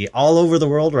crazy all over the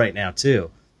world right now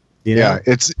too. Yeah,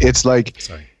 it's like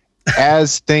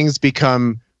as things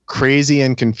become crazy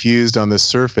and confused on the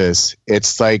surface,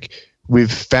 it's like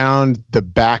we've found the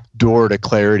back door to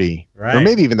clarity, right? Or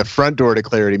maybe even the front door to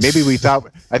clarity. Maybe we thought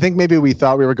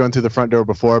we were going through the front door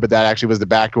before, but that actually was the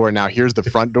back door. Now here's the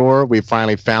front door. We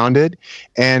finally found it.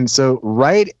 And so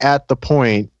right at the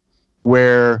point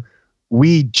where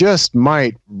we just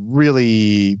might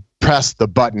really press the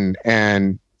button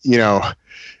and,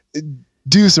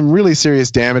 do some really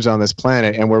serious damage on this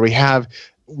planet, and where we have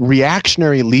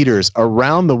reactionary leaders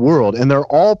around the world, and they're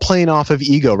all playing off of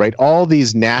ego, right? All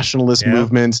these nationalist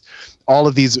movements, all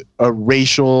of these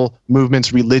racial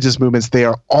movements, religious movements, they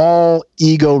are all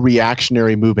ego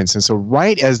reactionary movements. And so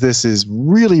right as this is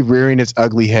really rearing its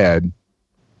ugly head,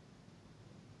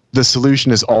 the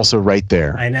solution is also right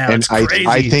there. I know. And it's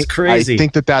crazy. I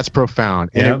think that that's profound.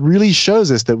 And it really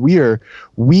shows us that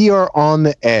we are on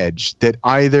the edge, that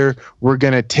either we're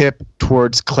going to tip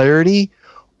towards clarity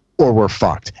or we're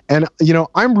fucked. And,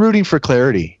 I'm rooting for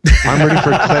clarity. I'm rooting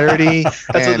for clarity.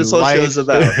 That's what this whole show is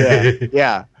about.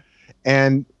 Yeah.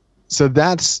 And so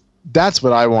that's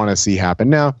what I want to see happen.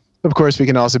 Now, of course, we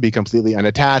can also be completely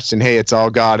unattached and, hey, it's all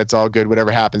God, it's all good, whatever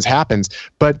happens, happens.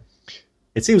 But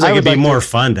it seems like it'd be more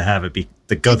fun to have it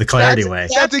go the clarity way.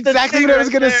 That's exactly what I was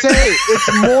going to say.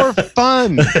 It's more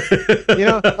fun.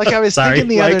 Like I was thinking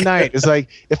the other night, it's like,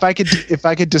 if I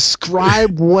could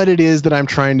describe what it is that I'm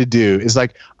trying to do, is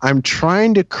like, I'm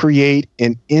trying to create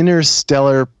an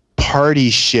interstellar party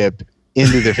ship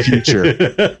into the future.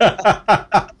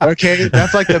 Okay,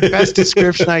 that's like the best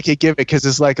description I could give it, because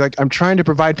it's like I'm trying to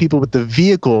provide people with the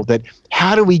vehicle that,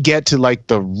 how do we get to like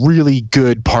the really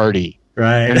good party?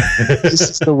 Right. And this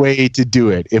is the way to do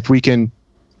it. If we can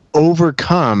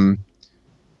overcome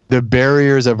the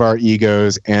barriers of our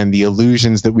egos and the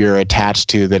illusions that we are attached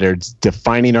to that are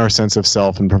defining our sense of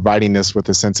self and providing us with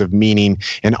a sense of meaning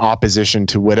in opposition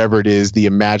to whatever it is the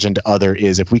imagined other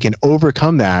is, if we can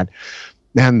overcome that,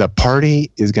 then the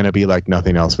party is going to be like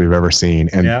nothing else we've ever seen.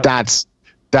 And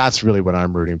that's really what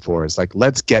I'm rooting for. It's like,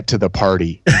 let's get to the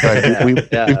party. But we've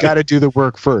got to do the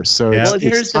work first. So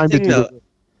here's the thing, though.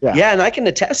 Yeah, and I can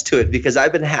attest to it, because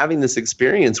I've been having this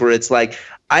experience where it's like,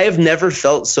 I have never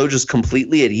felt so just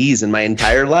completely at ease in my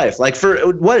entire life. Like,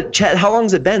 for what, Chet, how long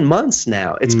has it been? Months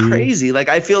now. It's crazy. Like,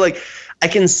 I feel like I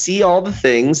can see all the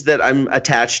things that I'm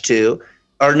attached to,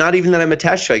 or not even that I'm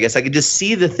attached to, I guess. I could just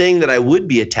see the thing that I would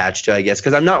be attached to, I guess,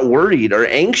 because I'm not worried or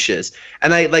anxious.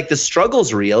 And the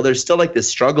struggle's real. There's still like this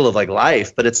struggle of like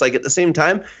life, but it's like at the same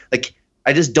time, like,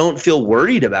 I just don't feel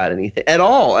worried about anything at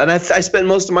all. And I spent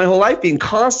most of my whole life being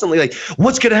constantly like,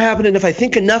 what's going to happen? And if I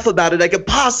think enough about it, I could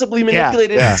possibly manipulate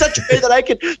it in such a way that I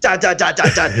could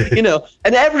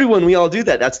and everyone, we all do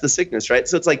that. That's the sickness, right?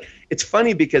 So it's like, it's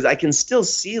funny because I can still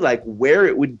see like where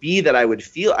it would be that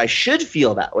I should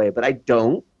feel that way, but I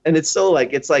don't. And it's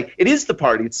like, it is the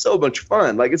party. It's so much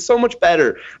fun. Like, it's so much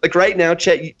better. Like right now,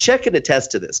 Chet can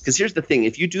attest to this. Because here's the thing.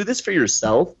 If you do this for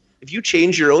yourself, if you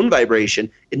change your own vibration,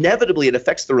 inevitably it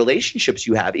affects the relationships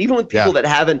you have, even with people that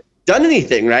haven't done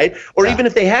anything, right? Or even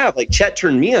if they have, like Chet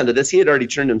turned me onto this. He had already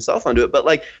turned himself onto it. But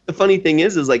like, the funny thing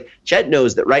is like, Chet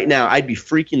knows that right now I'd be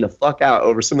freaking the fuck out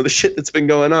over some of the shit that's been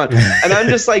going on. And I'm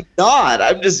just like,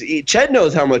 Chet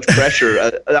knows how much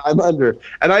pressure I'm under.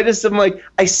 And I'm like,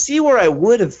 I see where I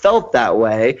would have felt that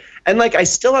way. And like, I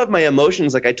still have my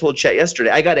emotions. Like I told Chet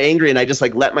yesterday, I got angry and I just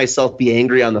like let myself be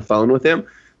angry on the phone with him.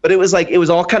 But it was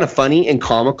all kind of funny and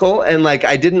comical. And like,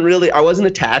 I wasn't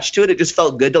attached to it. It just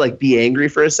felt good to like be angry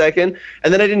for a second.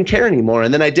 And then I didn't care anymore.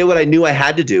 And then I did what I knew I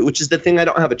had to do, which is the thing I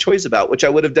don't have a choice about, which I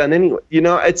would have done anyway.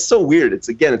 It's so weird.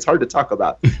 It's hard to talk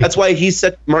about. That's why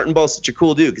Martin Ball's such a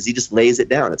cool dude, because he just lays it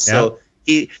down.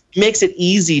 He makes it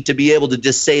easy to be able to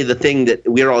just say the thing that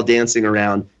we're all dancing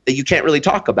around that you can't really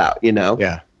talk about,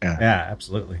 Yeah,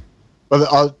 absolutely.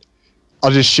 Well,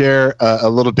 I'll just share a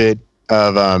little bit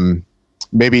of,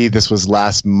 maybe this was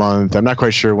last month. I'm not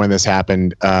quite sure when this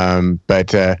happened.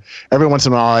 But every once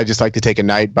in a while, I just like to take a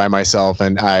night by myself,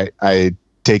 and I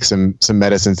take some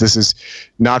medicines. This is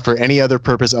not for any other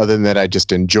purpose other than that I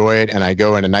just enjoy it, and I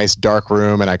go in a nice dark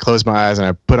room and I close my eyes and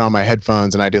I put on my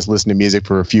headphones and I just listen to music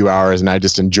for a few hours and I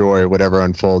just enjoy whatever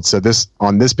unfolds. So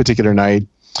on this particular night,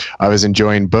 I was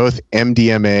enjoying both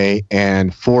MDMA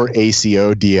and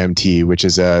 4-ACO-DMT, which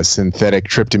is a synthetic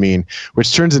tryptamine,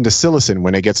 which turns into psilocin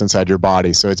when it gets inside your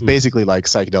body. So it's basically like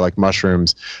psychedelic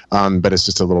mushrooms, but it's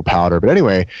just a little powder. But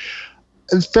anyway,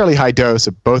 a fairly high dose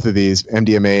of both of these,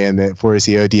 MDMA and the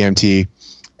 4-ACO-DMT,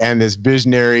 and this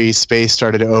visionary space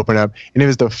started to open up. And it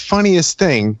was the funniest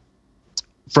thing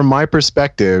from my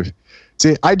perspective.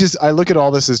 See, I look at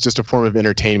all this as just a form of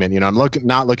entertainment. I'm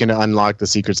not looking to unlock the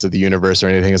secrets of the universe or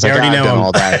anything. It's like I've done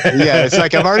all that. Yeah, it's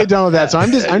like I've already done all that. So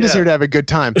I'm just here to have a good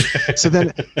time. So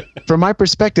then, from my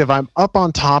perspective, I'm up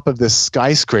on top of this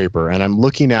skyscraper and I'm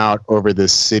looking out over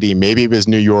this city. Maybe it was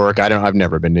New York. I've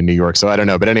never been to New York, so I don't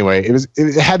know. But anyway,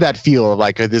 it had that feel of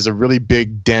like there's a really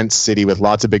big, dense city with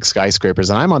lots of big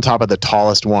skyscrapers, and I'm on top of the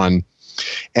tallest one.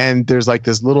 And there's like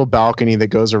this little balcony that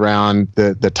goes around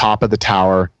the top of the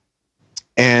tower.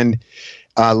 And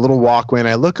a little walkway, and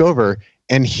I look over,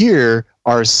 and here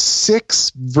are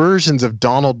 6 versions of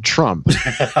Donald Trump,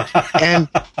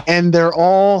 and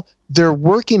they're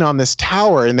working on this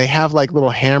tower, and they have like little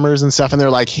hammers and stuff, and they're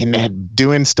like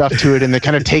doing stuff to it, and they're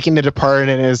kind of taking it apart,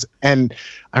 and I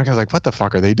was like, what the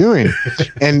fuck are they doing?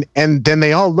 and then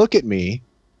they all look at me,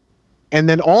 and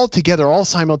then all together, all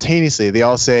simultaneously, they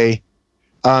all say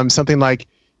something like,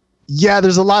 yeah,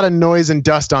 there's a lot of noise and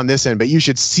dust on this end, but you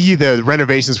should see the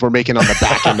renovations we're making on the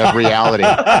back end of reality.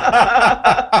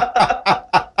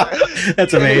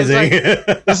 That's amazing.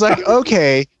 It's like,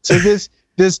 okay, so this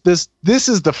is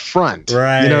the front,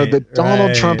 right? The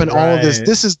Donald Trump and all of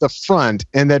this is the front,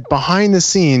 and that behind the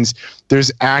scenes,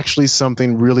 there's actually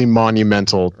something really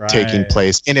monumental taking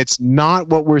place, and it's not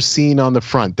what we're seeing on the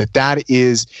front.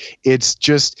 It's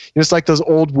just, it's like those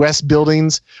old West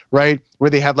buildings, right? Where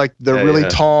they have like they're really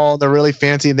tall, they're really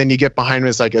fancy, and then you get behind them,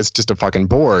 it's just a fucking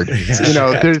board.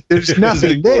 There's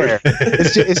nothing there.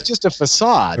 It's just a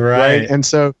facade, right? And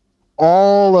so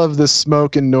all of the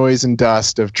smoke and noise and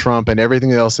dust of Trump and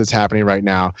everything else that's happening right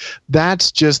now,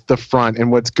 that's just the front.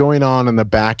 And what's going on in the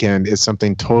back end is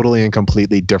something totally and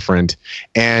completely different.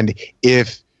 And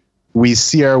if we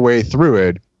see our way through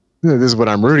it, this is what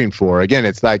I'm rooting for. Again,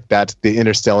 it's like that's the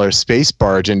interstellar space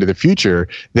barge into the future,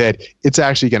 that it's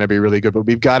actually going to be really good. But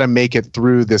we've got to make it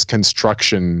through this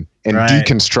construction and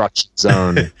deconstruction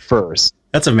zone first.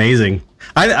 That's amazing.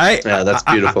 Yeah, that's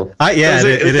beautiful.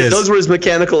 It is. Those were his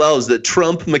mechanical L's, the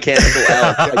Trump mechanical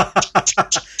L.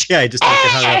 Yeah, he just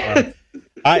hung up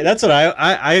on. That's what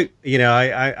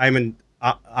I'm an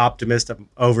optimist. I'm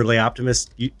overly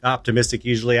optimistic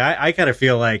usually. I kind of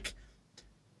feel like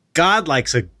God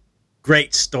likes a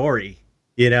great story,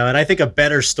 and I think a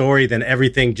better story than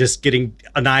everything just getting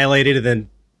annihilated and then,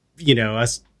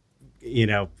 us,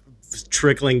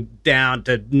 trickling down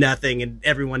to nothing and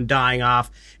everyone dying off.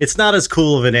 It's not as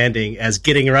cool of an ending as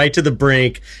getting right to the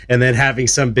brink and then having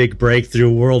some big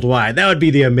breakthrough worldwide. That would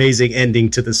be the amazing ending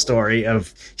to the story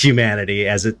of humanity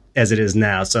as it is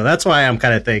now. So that's why I'm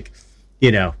kind of think,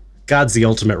 God's the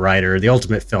ultimate writer, the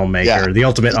ultimate filmmaker, the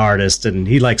ultimate artist, and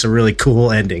he likes a really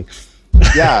cool ending.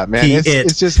 Yeah, man.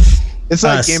 It's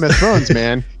like Game of Thrones,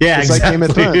 man. Yeah, it's exactly.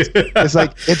 like Game of Thrones. It's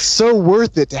like, it's so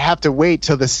worth it to have to wait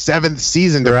till the 7th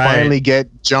season to finally get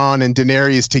Jon and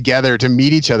Daenerys together to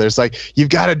meet each other. It's like, you've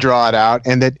got to draw it out.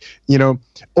 And that,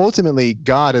 ultimately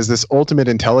God is this ultimate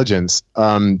intelligence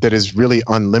that is really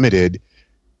unlimited.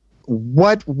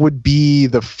 What would be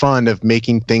the fun of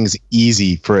making things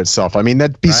easy for itself? I mean,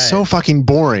 that'd be so fucking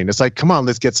boring. It's like, come on,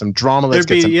 let's get some drama. Let's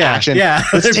get some action. Yeah.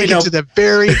 Let's take it to the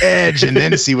very edge and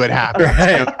then see what happens.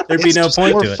 Right. There'd be no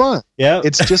point to it. Fun. Yeah.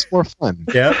 It's just more fun.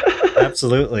 Yep.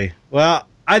 Absolutely. Well,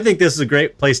 I think this is a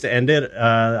great place to end it.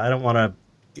 I don't want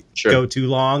to go too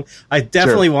long. I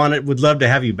definitely would love to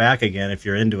have you back again if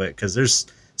you're into it, because there's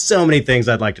so many things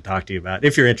I'd like to talk to you about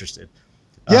if you're interested.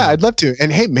 Yeah, I'd love to.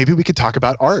 And hey, maybe we could talk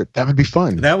about art. That would be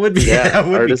fun. That would be, that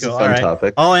would art be is cool. a fun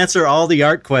topic. I'll answer all the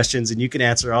art questions, and you can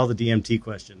answer all the DMT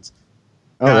questions.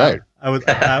 All right. I would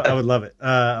love it.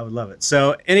 I would love it.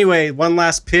 So anyway, one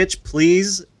last pitch,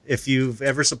 please. If you've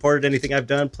ever supported anything I've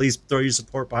done, please throw your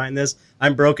support behind this.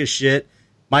 I'm broke as shit.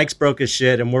 Mike's broke as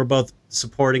shit, and we're both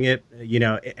supporting it.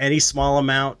 Any small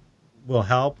amount will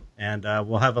help, and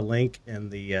we'll have a link in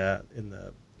the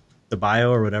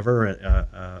bio or whatever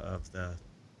of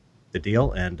the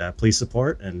deal, and please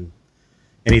support. And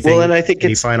Anything? Well, and I think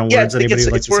any final words I think anybody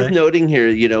would like it's to worth say? noting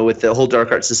here, with the whole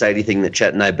Dark Art Society thing that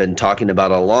Chet and I've been talking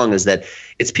about all along, is that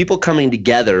it's people coming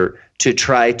together to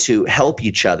try to help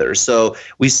each other. So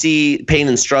we see pain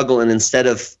and struggle, and instead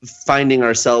of finding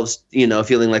ourselves,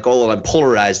 feeling like, oh, well, I'm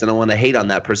polarized and I want to hate on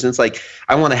that person, it's like,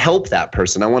 I want to help that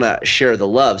person. I want to share the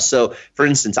love. So, for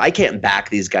instance, I can't back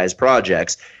these guys'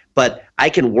 projects, but I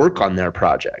can work on their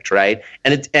project, right?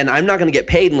 And I'm not going to get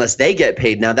paid unless they get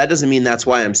paid. Now, that doesn't mean that's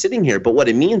why I'm sitting here, but what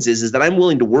it means is that I'm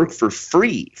willing to work for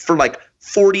free for like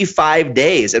 45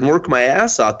 days and work my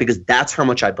ass off because that's how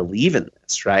much I believe in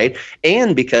this, right?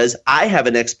 And because I have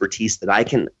an expertise that I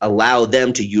can allow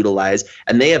them to utilize,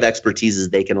 and they have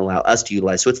expertises they can allow us to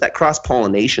utilize. So it's that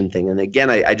cross-pollination thing. And again,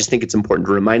 I just think it's important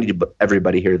to remind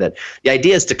everybody here that the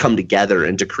idea is to come together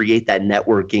and to create that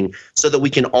networking so that we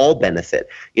can all benefit,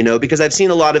 because I've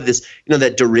seen a lot of this,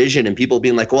 that derision and people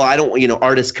being like, well, I don't,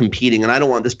 artists competing and I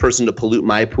don't want this person to pollute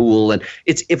my pool. And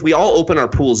it's, if we all open our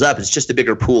pools up, it's just a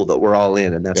bigger pool that we're all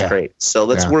in, and that's great. So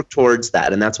let's work towards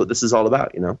that. And that's what this is all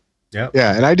about, Yeah.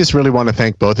 And I just really want to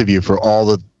thank both of you for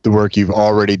all the work you've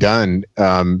already done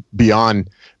beyond.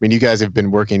 I mean, you guys have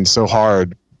been working so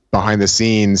hard behind the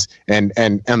scenes and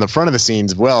on the front of the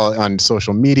scenes as well on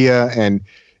social media, and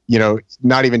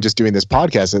not even just doing this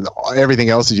podcast, and everything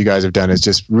else that you guys have done has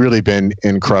just really been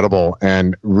incredible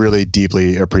and really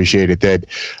deeply appreciated. That,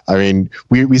 I mean,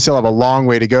 we still have a long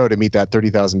way to go to meet that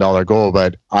 $30,000 goal,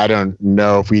 but I don't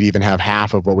know if we'd even have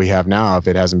half of what we have now if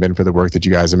it hasn't been for the work that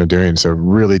you guys have been doing. So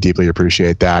really deeply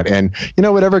appreciate that. And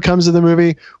whatever comes of the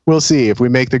movie, we'll see if we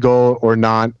make the goal or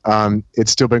not.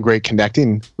 It's still been great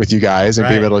connecting with you guys and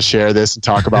being able to share this and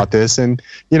talk about this, and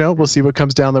we'll see what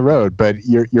comes down the road. But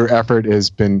your effort has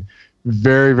been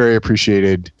very, very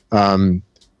appreciated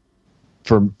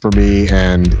for me,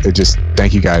 and it just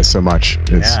thank you guys so much.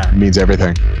 It means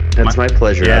everything. That's my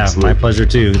pleasure. Yeah, absolutely. my pleasure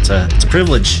too. It's a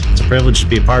privilege. It's a privilege to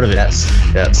be a part of it.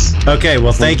 Yes. Okay,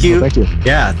 well, thank you. Well, thank you.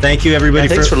 Yeah, thank you everybody.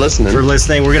 Thanks for listening.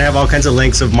 We're gonna have all kinds of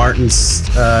links of Martin's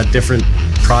different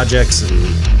projects, and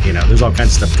there's all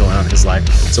kinds of stuff going on in his life.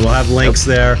 So we'll have links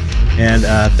there. And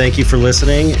thank you for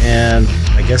listening. And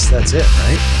I guess that's it,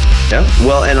 right? Yeah.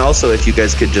 Well, and also, if you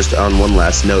guys could just, on one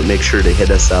last note, make sure to hit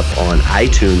us up on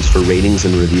iTunes for ratings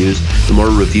and reviews. The more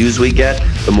reviews we get,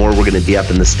 the more we're going to be up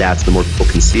in the stats, the more people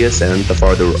can see us, and the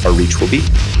farther our reach will be.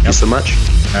 Thank you so much.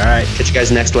 All right. Catch you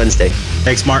guys next Wednesday.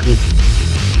 Thanks, Martin.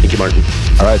 Thank you, Martin.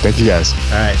 All right. Thank you, guys.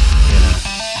 All right.